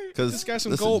right. Because This guy's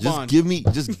some gold bond.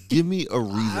 Just give me a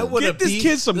reason. I would- Get this Beat-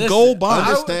 kid some listen, gold I bond.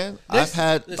 understand. I've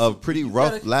had a pretty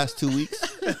rough gotta- last 2 weeks.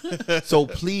 So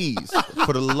please,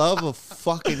 for the love of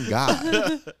fucking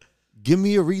God, give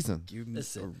me a reason.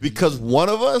 Listen. Because one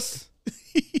of us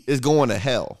is going to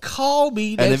hell. Call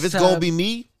me next And if it's time. going to be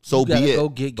me, so you be gotta it. go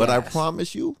get But I gas.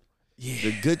 promise you,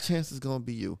 the good chance is going to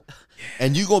be you.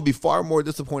 And you're going to be far more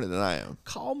disappointed than I am.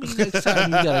 Call me next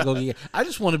time you gotta go get. I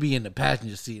just want to be in the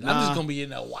passenger seat. I'm Nah. just gonna be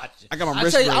in there watching. I got my I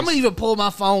wrist tell you, I'm brace. gonna even pull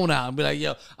my phone out and be like,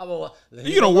 "Yo, I'm gonna."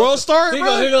 You gonna world star, He bro?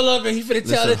 gonna look and he finna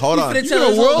tell Listen, it. hold he on. finna You tell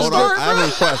gonna us world all Hold star? story.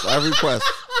 on. I have a request.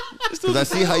 Because I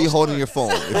see how you're holding your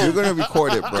phone. If you're going to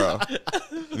record it, bro,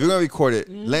 if you're going to record it,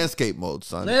 landscape mode,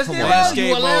 son. Landscape Come on. mode? Landscape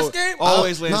You want mode. landscape?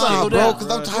 Always Nah, landscape. bro, down. because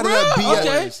I'm tired For of that real? BS.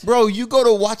 Okay. Bro, you go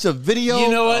to watch a video. You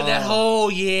know what? That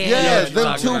whole Yeah, you them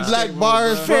talking two about. black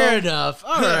bars, bro. Fair enough.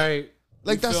 All right.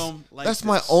 Like You that's film like that's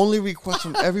my this. only request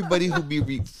from everybody who be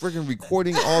freaking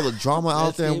recording all the drama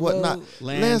out there and Landscape whatnot. mode?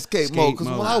 Landscape mode. Because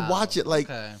when I mode. watch it, like,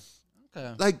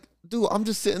 Okay. like dude, I'm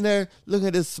just sitting there looking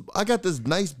at this. I got this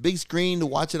nice big screen to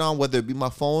watch it on, whether it be my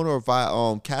phone or if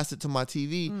I cast it to my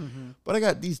TV. But I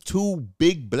got these 2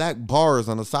 big black bars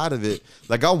on the side of it,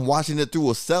 like I'm watching it through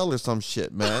a cell or some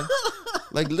shit, man.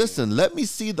 Like, listen, let me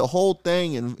see the whole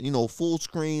thing in, full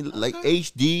screen, like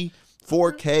HD,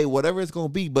 4K, whatever it's gonna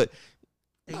be. But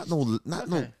not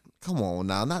no. Come on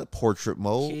now, not portrait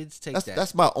mode. Kids take that.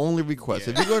 That's my only request.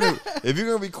 Yeah. If you're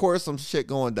gonna record some shit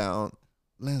going down,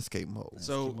 landscape mode.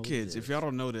 So kids, if y'all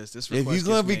don't know this if you're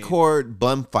gonna record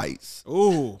bum fights,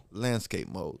 landscape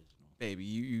mode. Baby,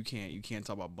 you can't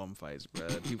talk about bum fights, bro.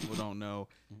 People don't know.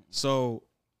 So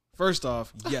first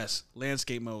off, yes,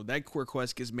 landscape mode. That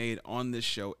request gets made on this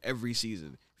show every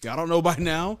season. If y'all don't know by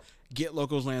now, get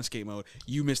Loco's landscape mode.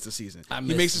 You missed the season.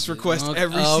 He makes this request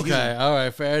every season. Okay, all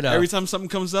right, fair enough. Every time something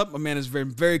comes up, my man is very,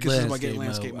 very consistent about getting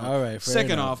landscape mode. All right, fair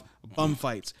Second enough. off, bum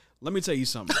fights. Let me tell you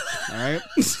something. All right,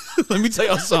 let me tell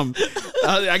y'all something.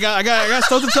 I got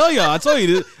stuff to tell y'all. I tell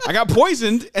you this. I got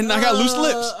poisoned and I got loose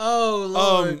lips.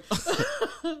 Oh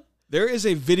Lord! There is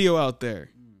a video out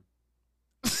there.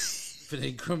 If it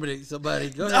incriminates somebody,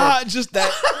 go ahead. Just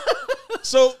that.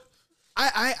 So,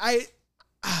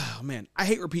 man, I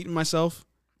hate repeating myself.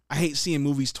 I hate seeing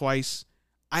movies twice.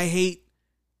 I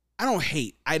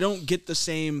don't get the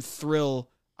same thrill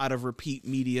out of repeat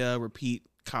media, repeat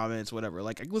comments, whatever.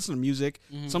 Like, I listen to music.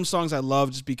 Some songs I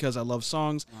love just because I love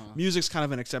songs. Music's kind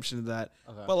of an exception to that.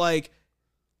 Okay. But, like,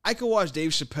 I could watch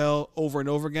Dave Chappelle over and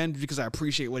over again because I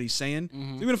appreciate what he's saying.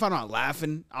 Even if I'm not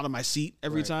laughing out of my seat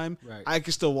every time, I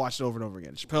can still watch it over and over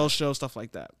again. Chappelle's show, stuff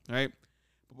like that, right?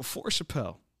 But before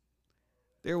Chappelle,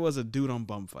 there was a dude on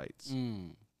bum fights.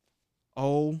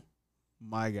 Oh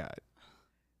my God.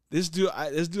 This dude, I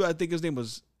think his name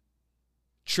was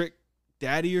Trick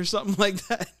Daddy or something like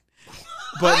that.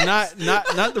 But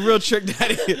not the real Trick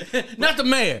Daddy. Not the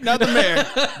mayor. Not the mayor.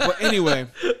 But anyway,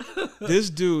 this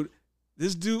dude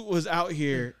was out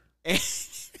here and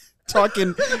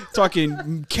talking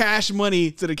cash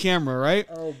money to the camera, right?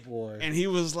 Oh boy. And he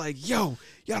was like, yo,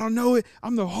 y'all don't know it.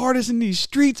 I'm the hardest in these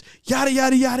streets. Yada,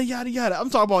 yada, yada, yada, yada. I'm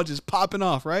talking about just popping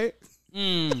off, right?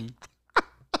 And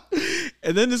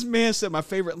then this man said my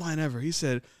favorite line ever. He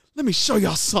said, let me show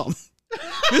y'all something.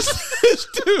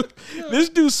 This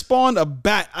dude spawned a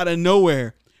bat out of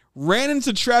nowhere, ran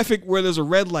into traffic where there's a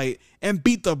red light, and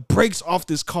beat the brakes off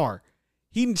this car.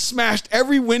 He smashed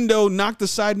every window, knocked the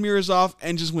side mirrors off,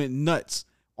 and just went nuts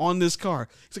on this car.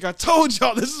 He's like, I told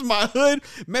y'all, this is my hood.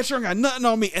 Metro ain't got nothing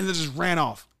on me, and then just ran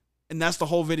off. And that's the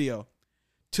whole video.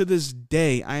 To this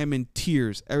day, I am in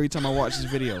tears every time I watch this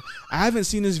video. I haven't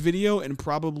seen this video in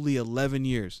probably 11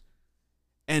 years.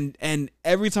 And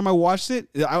every time I watched it,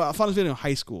 I found this video in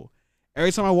high school.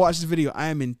 Every time I watch this video, I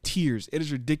am in tears. It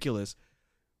is ridiculous.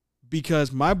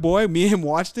 Because my boy, me and him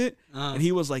watched it, and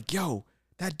he was like, yo,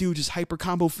 that dude just hyper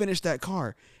combo finished that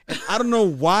car. And I don't know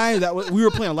why that was. We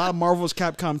were playing a lot of Marvel's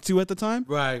Capcom 2 at the time.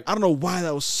 Right. I don't know why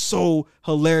that was so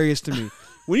hilarious to me.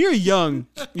 When you're young,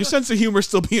 your sense of humor is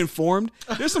still being formed.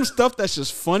 There's some stuff that's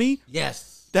just funny.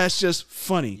 Yes. That's just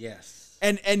funny. Yes.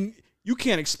 And you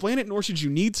can't explain it, nor should you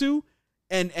need to.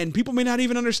 And people may not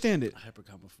even understand it. Hyper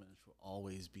combo finish will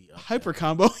always be up hyper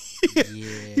combo. Yeah.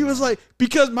 He was like,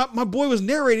 because my boy was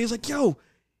narrating. He's like, yo,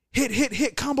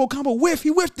 hit, combo, whiff. He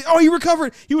whiffed it. Oh, he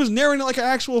recovered. He was narrating it like an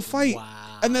actual fight. Wow.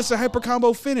 And that's a hyper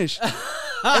combo finish.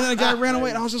 And then the guy ran away,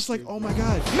 and I was just like, oh my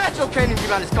God. Metro can't even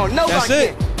run this corner. Nobody That's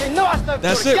it. can. They know I stuck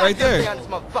That's to it the right there. goddamn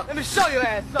thing on this motherfucker. Let me show your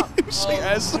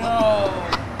ass up.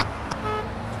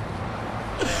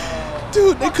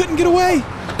 Dude, they couldn't get away.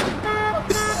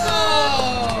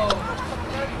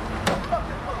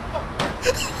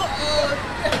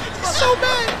 So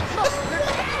bad.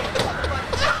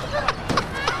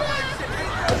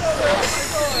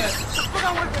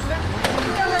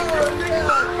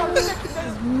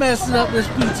 Just messing up this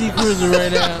PT Cruiser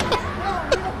right now.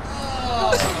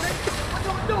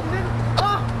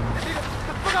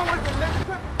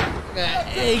 Got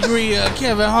angry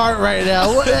Kevin Hart right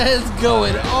now. What is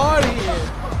going on here?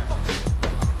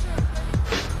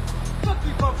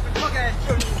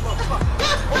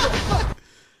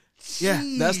 Yeah,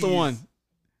 that's the one.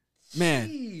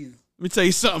 Man, let me tell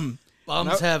you something.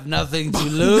 Bums have nothing to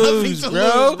lose, bro.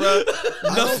 I don't know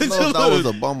if that was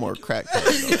a bum or a crack.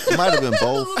 It might have been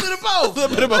both. A little bit of both. A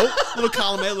little bit of both. Little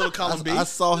column A, little column B. I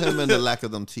saw him in the lack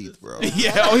of them teeth, bro.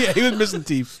 Yeah, oh yeah, he was missing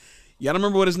teeth. Yeah, I don't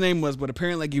remember what his name was, but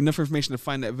apparently I gave enough information to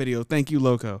find that video. Thank you,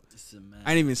 Loco.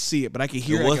 I didn't even see it, but I could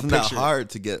hear it. It wasn't that picture.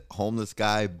 hard to get homeless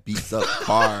guy beats up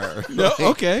car. No,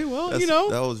 okay, well, you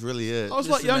know. That was really it. I was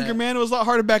a lot younger, man. It was a lot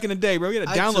harder back in the day, bro. We had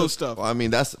to download stuff. Well, I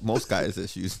mean, that's most guys'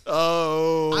 issues.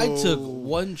 Oh. I took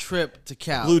one trip to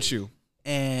Cali. Blue Chew.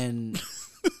 And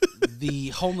the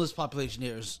homeless population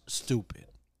here is stupid.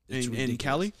 It's In ridiculous.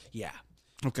 Cali? Yeah.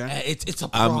 Okay. It's a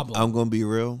I'm problem. gonna be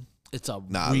real. It's a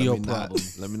Nah, real let me problem.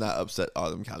 Not, let me not upset all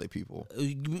them Cali people.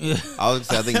 I would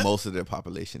say I think most of their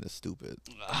population is stupid.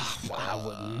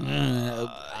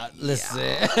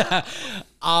 Listen,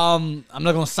 I'm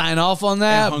not gonna sign off on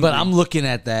that, And but hungry. I'm looking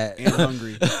at that. And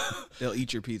hungry. They'll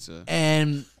eat your pizza.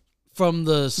 And from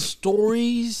the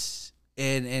stories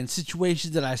and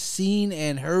situations that I've seen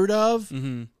and heard of,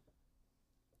 Mm-hmm.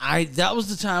 that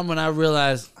was the time when I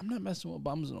realized I'm not messing with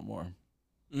bums no more.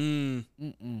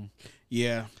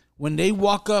 Yeah. When they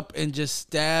walk up and just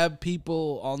stab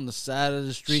people on the side of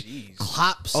the street, Jeez.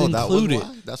 cops Oh, that was included.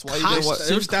 why? That's why you Cops didn't want.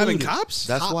 They were stabbing included. cops?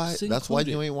 That's Cops why. That's why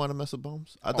included. you ain't want to mess with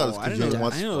bums. I Oh, thought it's I because didn't you know ain't that.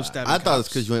 want. I didn't know it was stabbing I thought it's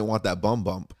cops. because you ain't want that bum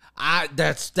bump.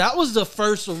 That was the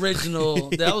first original.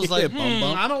 That was like, Bum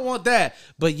bump. I don't want that.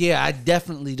 But yeah, I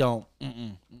definitely don't.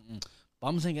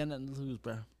 Bums ain't got nothing to lose,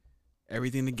 bro.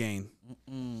 Everything to gain.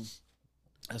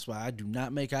 That's why I do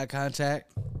not make eye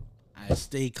contact. I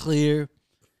stay clear.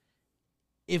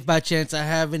 If by chance I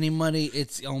have any money,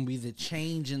 it's gonna be the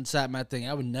change inside my thing.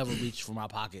 I would never reach for my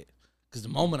pocket because the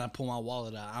moment I pull my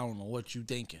wallet out, I don't know what you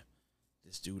thinking.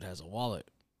 This dude has a wallet.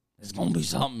 There's gonna be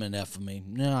something in there for me.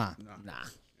 Nah.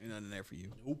 Ain't nothing there for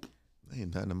you. Nope.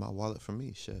 Ain't nothing in my wallet for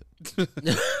me. Shit.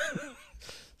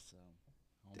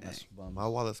 My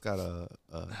wallet's got a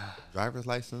driver's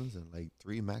license and like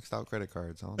 3 maxed out credit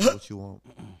cards. I don't know what you want.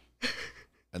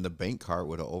 And the bank card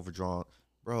with an overdrawn.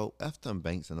 Bro, F them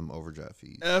banks and them overdraft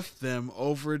fees. F them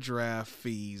overdraft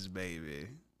fees, baby.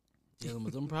 Dealing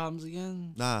with them problems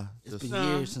again? Nah. It's just- been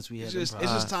years since we had It's them just,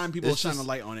 problems. it's just time people It's shine a just-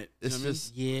 light on it. You It's know what I mean?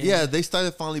 just Yeah. They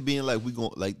started finally being like we going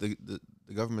like the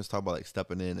government's talking about like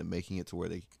stepping in and making it to where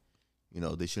they,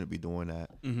 they shouldn't be doing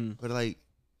that. Mm-hmm. But like,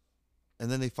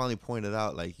 and then they finally pointed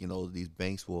out like these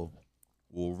banks will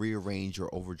rearrange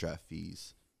your overdraft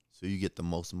fees so you get the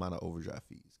most amount of overdraft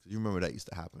fees. Because you remember that used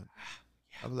to happen.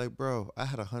 I was like, bro, I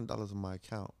had $100 in my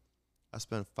account. I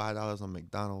spent $5 on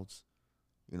McDonald's,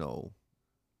 $10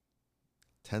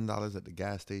 at the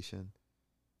gas station,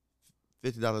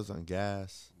 $50 on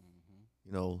gas,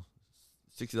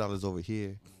 $60 over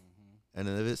here. And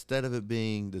then instead of it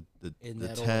being the In the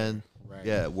that 10, order, right.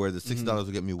 yeah, where the $60 will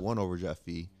get me one overdraft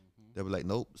fee, they were like,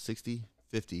 nope, 60,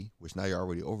 50, which now you're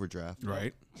already overdraft,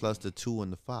 Right. plus the 2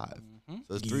 and the 5.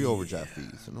 So it's 3 overdraft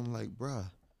fees. And I'm like, bruh,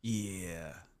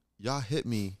 Yeah. y'all hit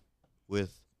me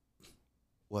with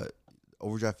what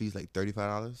overdraft fees like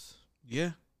 $35.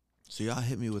 Yeah. So y'all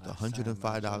hit me with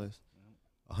 $105,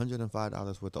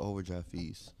 $105 worth of overdraft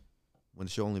fees when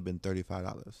it should only been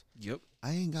 $35. Yep.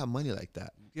 I ain't got money like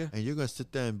that. Yeah. And you're gonna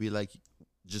sit there and be like,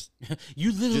 just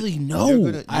You literally You're know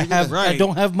gonna- I you're gonna- have. I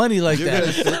don't have money like you're gonna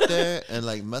that. sit there and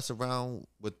like mess around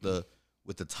with the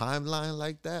timeline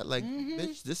like that. Like,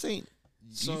 bitch, this ain't.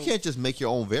 So- you can't just make your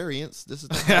own variants. This is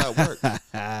not how that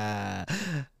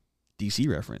works. DC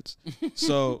reference.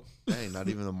 So Dang, not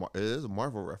even it is a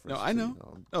Marvel reference. No, I too,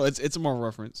 know. no, it's a Marvel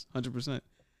reference, 100%.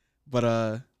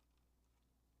 But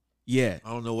yeah. I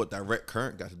don't know what direct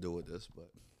current got to do with this, but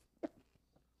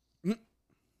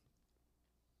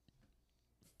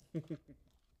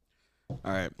All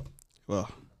right. Well,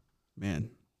 man,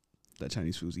 that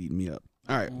Chinese food's eating me up.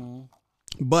 All right.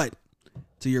 But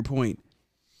to your point,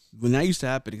 when that used to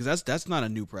happen, because that's not a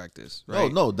new practice,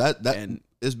 right? no, that And-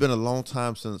 it's been a long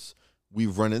time since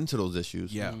we've run into those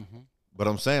issues. Yeah. But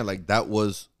I'm saying like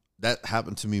that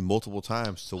happened to me multiple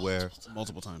times to where,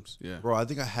 Multiple times. Yeah. bro, I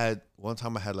think I had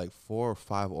like 4 or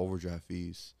 5 overdraft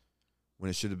fees when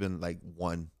it should have been like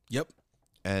 1. Yep.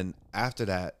 And after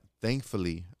that,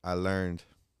 thankfully, I learned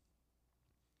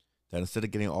that instead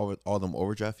of getting all them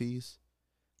overdraft fees,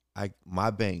 my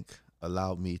bank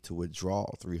allowed me to withdraw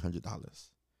 $300.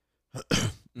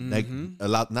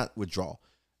 Not withdraw,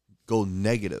 go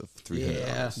negative $300.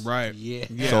 Yes. Right.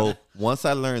 Yeah. So once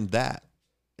I learned that,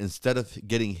 instead of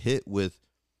getting hit with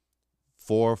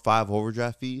 4 or 5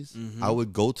 overdraft fees, I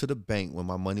would go to the bank when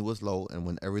my money was low and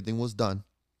when everything was done,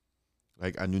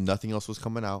 like I knew nothing else was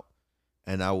coming out,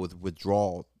 and I would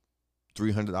withdraw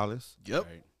 $300. Yep.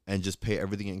 And just pay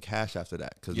everything in cash after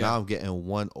that, because Yeah. now I'm getting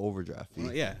 1 overdraft fee.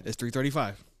 Well, yeah. It's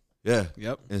 $335. Yeah.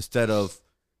 Yep. Instead of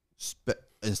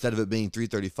it being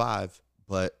 $335,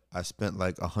 but I spent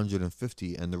like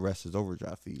 $150 and the rest is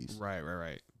overdraft fees.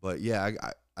 Right. But yeah,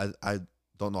 I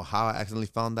don't know how I accidentally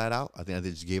found that out. I think I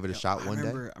just gave it a shot one day.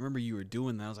 I remember you were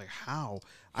doing that. I was like, how?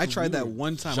 I tried that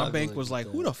one time. My bank juggling was like,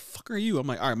 with who the fuck are you? I'm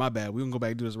like, all right, my bad. We can go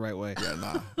back and do this the right way. Yeah, nah.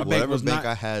 My bank Whatever was bank not,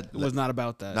 I had it was not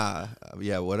about that. Nah,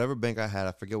 yeah, whatever bank I had,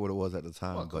 I forget what it was at the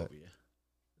time, but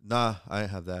nah, I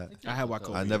didn't have that. I had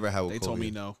Wachovia. I never had They told me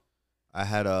Wachovia. no. I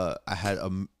had a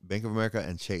Bank of America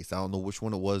and Chase. I don't know which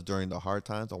one it was during the hard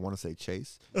times. I want to say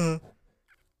Chase,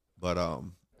 but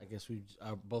I guess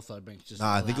both our banks just.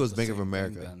 Nah, I think it allowed was the Bank of same thing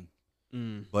America.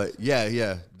 then. But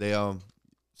yeah, they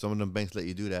some of them banks let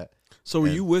you do that. So were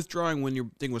And- you withdrawing when your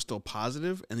thing was still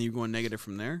positive, and then you're going negative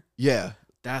from there? Yeah,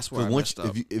 That's where I once messed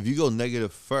up. if you go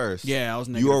negative first, Yeah, I was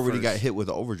negative you already first. got hit with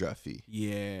the overdraft fee.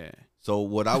 Yeah. So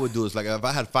what I would do is like if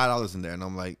I had $5 in there and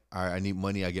I'm like, all right, I need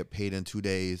money, I get paid in 2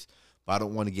 days, but I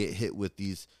don't want to get hit with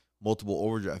these multiple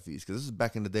overdraft fees because this is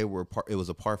back in the day where it was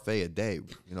a parfait a day,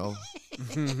 you know.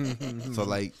 So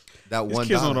like that These one.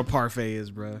 kids don't know what a parfait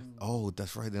is, bro. Oh,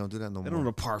 that's right. They don't do that no They more. don't know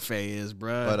what a parfait is,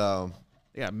 bro. But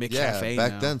they got Mick yeah, Cafe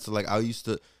back now. then. So like I used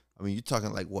to. I mean, you're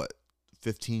talking like what,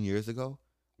 15 years ago.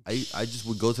 I just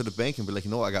would go to the bank and be like, you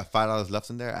know what, I got $5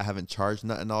 left in there. I haven't charged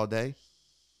nothing all day.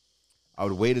 I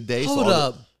would wait a day. Hold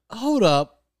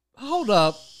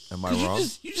up. Am I wrong?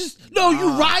 You just no,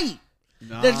 you're right.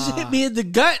 Nah. That just hit me in the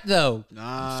gut though.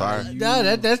 Nah. Sorry.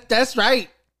 No, that's right.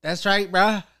 That's right,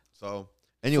 bro. So,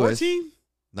 anyways, 14?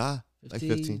 nah, like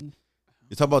 15.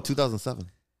 You're talking about 2007.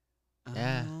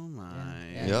 Yeah. Oh my.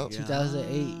 Yeah. Yep.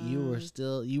 2008.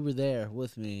 You were there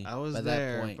with me. I was by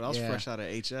there, that point. but I was Yeah. fresh out of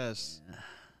HS.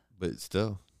 But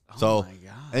still. Oh So, my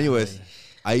God. anyways,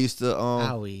 I used to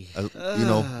Owie. you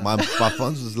know, my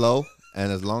funds was low,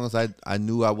 and as long as I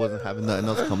knew I wasn't having nothing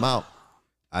else come out,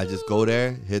 I just go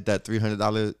there, hit that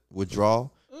 $300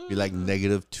 withdrawal, be like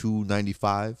negative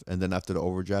 $295, and then after the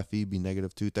overdraft fee, be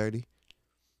negative $230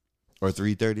 or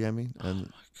 $330. I mean,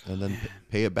 and then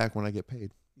pay it back when I get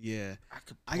paid. Yeah. I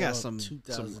pull got up some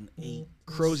 2008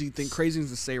 crazy things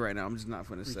to say right now. I'm just not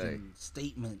going to say. freaking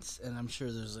statements, and I'm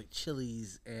sure there's like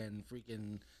Chili's and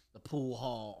freaking the pool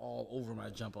hall all over my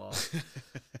jump off.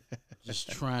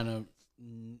 Just trying to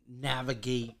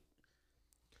navigate.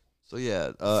 So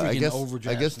yeah, I Freaking guess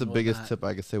overdrafts the and biggest whatnot. tip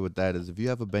I could say with that is if you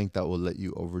have a bank that will let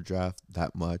you overdraft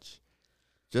that much,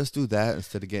 just do that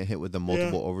instead of getting hit with the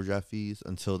multiple overdraft fees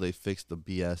until they fix the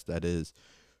BS that is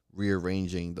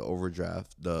rearranging the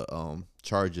overdraft, the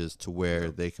charges to where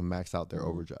they can max out their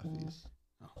overdraft fees.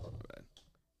 Oh, my bad.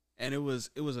 And it was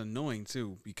annoying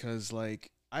too because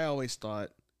like I always thought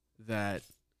that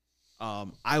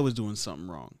I was doing something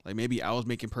wrong. Like maybe I was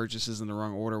making purchases in the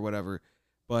wrong order or whatever.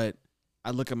 But I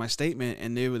look at my statement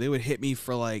and they would hit me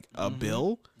for like a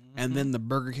bill and then the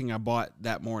Burger King I bought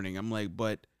that morning. I'm like,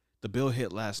 but the bill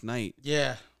hit last night.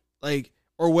 Yeah. Like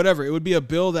or whatever. It would be a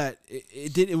bill that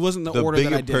it wasn't the order that I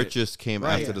bigger did. purchase came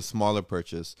Right. after the smaller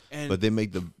purchase, And- but they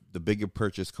make the bigger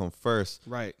purchase come first.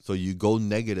 Right. So you go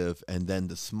negative, and then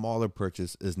the smaller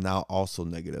purchase is now also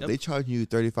negative. Yep. They charge you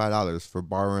 $35 for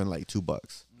borrowing like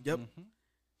 $2. Yep.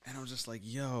 And I was just like,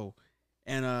 yo.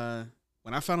 And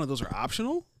when I found out those are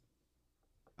optional,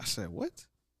 I said, what?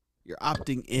 You're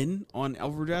opting in on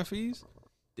overdraft fees?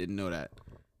 Didn't know that.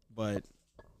 But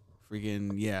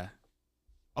freaking, yeah.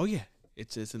 Oh, yeah.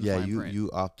 It's in the Yeah, fine print. you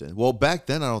opt in. Well, back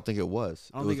then I don't think it was.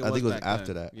 I don't think it was I think it was back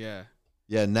after then. that. Yeah.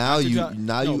 Yeah, now After you jo-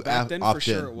 no, back then for opt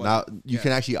sure in. it Now wasn't. you Yeah.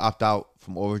 can actually opt out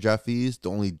from overdraft fees. The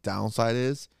only downside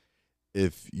is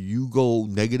if you go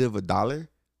negative $1,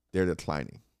 they're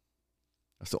declining.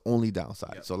 That's the only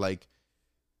downside. Yep. So like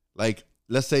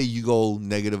let's say you go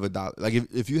negative $1. Like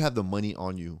if you have the money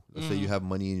on you, let's say you have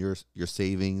money in your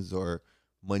savings or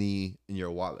money in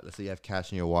your wallet. Let's say you have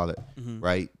cash in your wallet,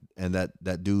 right? And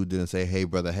that dude didn't say, "Hey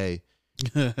brother, hey,"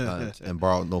 and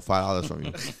borrow no $5 from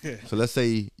you. So let's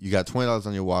say you got $20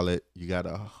 on your wallet, you got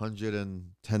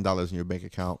 $110 in your bank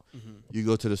account. You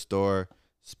go to the store,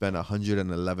 spend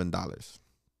 $111,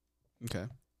 Okay.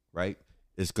 right?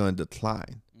 It's going to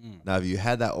decline. Now, if you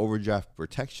had that overdraft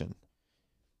protection,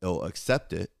 it'll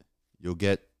accept it. You'll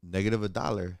get negative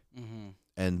 $1,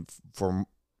 and for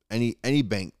any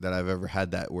bank that I've ever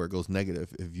had that where it goes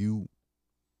negative, if you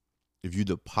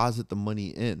deposit the money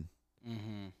in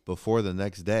before the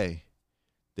next day,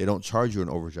 they don't charge you an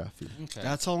overdraft fee. Okay.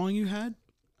 That's how long you had?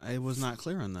 I was not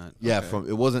clear on that. Yeah, Okay.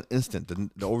 it wasn't instant.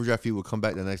 The overdraft fee would come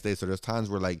back the next day. So there's times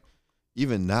where like,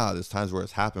 even now, there's times where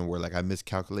it's happened where like I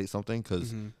miscalculate something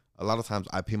because a lot of times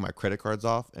I pay my credit cards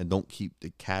off and don't keep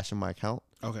the cash in my account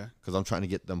Okay. because I'm trying to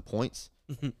get them points.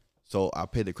 So I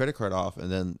pay the credit card off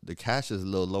and then the cash is a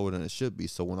little lower than it should be.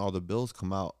 So when all the bills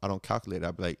come out, I don't calculate it.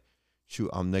 I'll be like, shoot,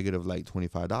 I'm negative like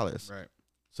 $25. Right.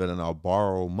 So then I'll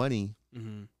borrow money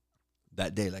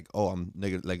that day. Like, oh, I'm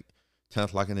negative, like 10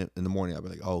 o'clock in the morning. I'll be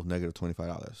like, oh, negative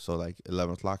 $25. So like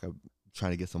 11 o'clock, I'm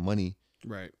trying to get some money,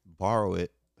 Right. borrow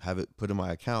it, have it put in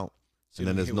my account. So and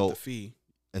then you there's hit no with the fee.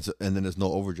 and then there's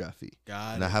no overdraft fee.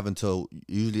 Got And it. I have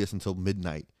usually it's until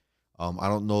midnight. I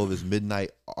don't know if it's midnight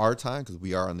our time because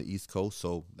we are on the East Coast,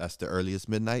 so that's the earliest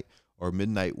midnight, or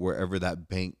midnight wherever that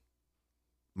bank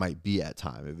might be at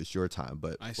time if it's your time.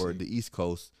 But I for see. the East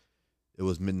Coast, it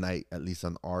was midnight at least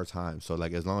on our time. So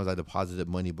like as long as I deposited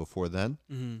money before then,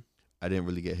 I didn't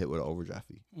really get hit with an overdraft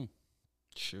fee.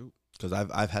 Shoot. Because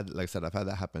I've had, like I said, I've had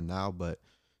that happen now, but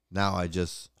now I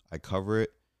cover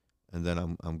it, and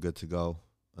then I'm good to go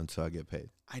until I get paid.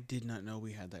 I did not know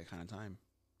we had that kind of time.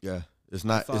 Yeah, it's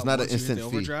not thought an once you hit instant the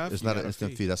fee. overdraft, It's you not got an a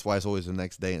instant fee. fee. That's why it's always the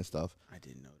next day and stuff. I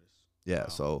didn't notice. Yeah, Wow.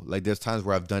 so like there's times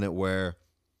where I've done it where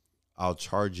I'll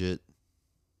charge it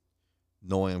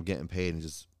knowing I'm getting paid and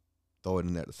just throw it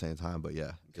in there at the same time. But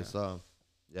yeah, Okay. it's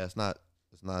it's not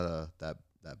that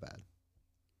bad.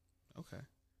 Okay.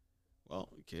 Well,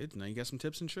 kids, now you got some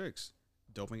tips and tricks.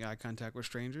 Don't make eye contact with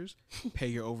strangers. Pay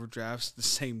your overdrafts the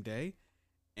same day.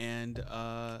 And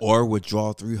Or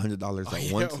withdraw $300 Oh, at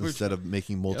yeah, once or- instead of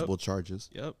making multiple charges.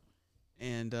 Yep.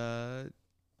 And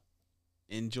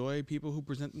enjoy people who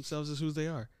present themselves as who they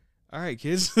are. All right,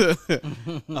 kids.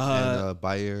 And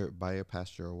buy your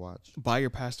pastor a watch. Buy your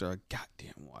pastor a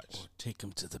goddamn watch. Or take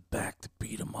him to the back to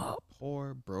beat him up.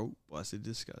 Poor, broke, busted,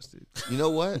 disgusted. You know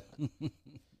what?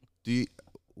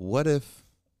 What if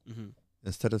Mm-hmm.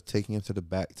 instead of taking him to the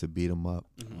back to beat him up,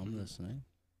 I'm listening.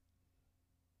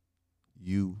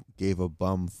 you gave a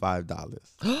bum $5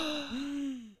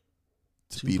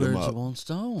 to Two beat him birds up? of one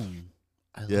stone.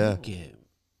 I Yeah. like it.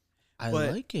 I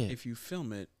But like it. if you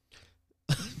film it,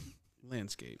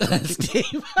 landscape. Landscape.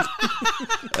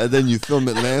 And then you film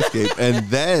it landscape, and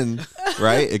then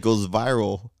right, it goes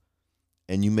viral,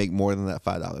 and you make more than that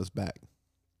 $5 back.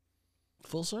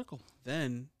 Full circle.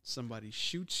 Then somebody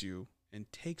shoots you and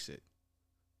takes it.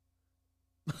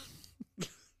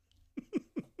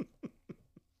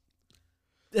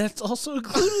 That's also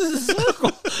included in the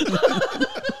circle.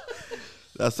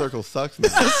 That circle sucks now.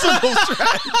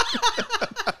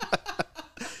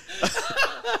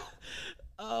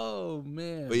 Oh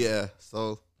man. But yeah,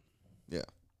 so yeah.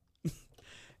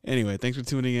 Anyway, thanks for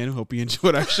tuning in. Hope you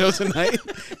enjoyed our show tonight.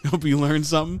 Hope you learned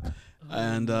something.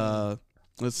 And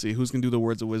let's see, who's going to do the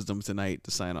words of wisdom tonight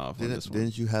to sign off on this one?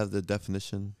 Didn't you have the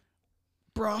definition?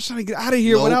 Bro, I was trying to get out of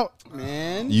here Nope. without...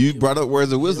 Man. You brought up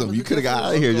words of wisdom. was You the could have got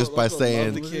out of here just by Love the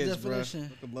saying kids, bro.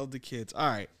 definition? Love the kids. All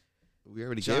right. we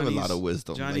already gave a lot Johnny's- of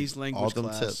wisdom. Johnny's like, language all them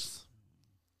class. tips.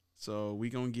 So we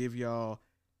going to give y'all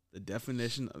the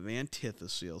definition of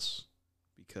antithesis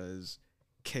because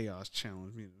chaos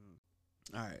challenged me.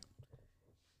 All right.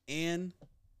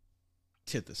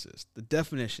 Antithesis. The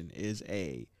definition is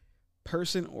a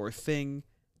person or thing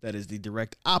that is the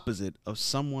direct opposite of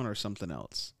someone or something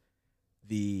else.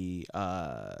 The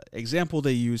example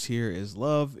they use here is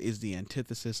love is the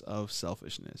antithesis of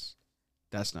selfishness.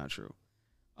 That's not true.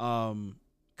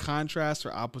 Contrast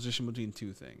or opposition between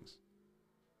two things.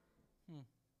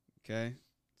 Okay.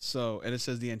 So, and it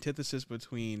says the antithesis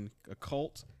between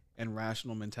occult and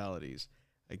rational mentalities.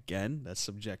 Again, that's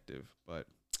subjective, but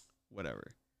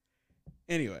whatever.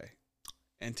 Anyway,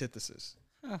 antithesis.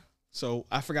 Huh. So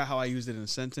I forgot how I used it in a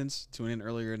sentence. Tune in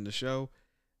earlier in the show,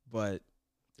 but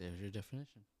There's your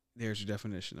definition. there's your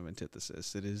definition of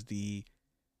antithesis. It is the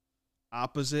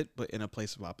opposite, but in a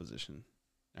place of opposition.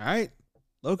 All right,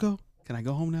 Loco, can I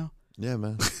go home now? Yeah,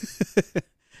 man.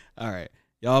 All right.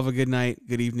 Y'all have a good night,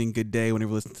 good evening, good day whenever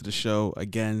you listen to the show.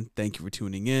 Again, thank you for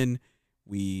tuning in.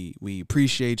 We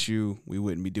appreciate you. We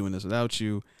wouldn't be doing this without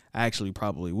you. I actually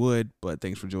probably would, but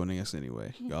thanks for joining us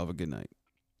anyway. Y'all have a good night.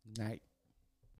 Night.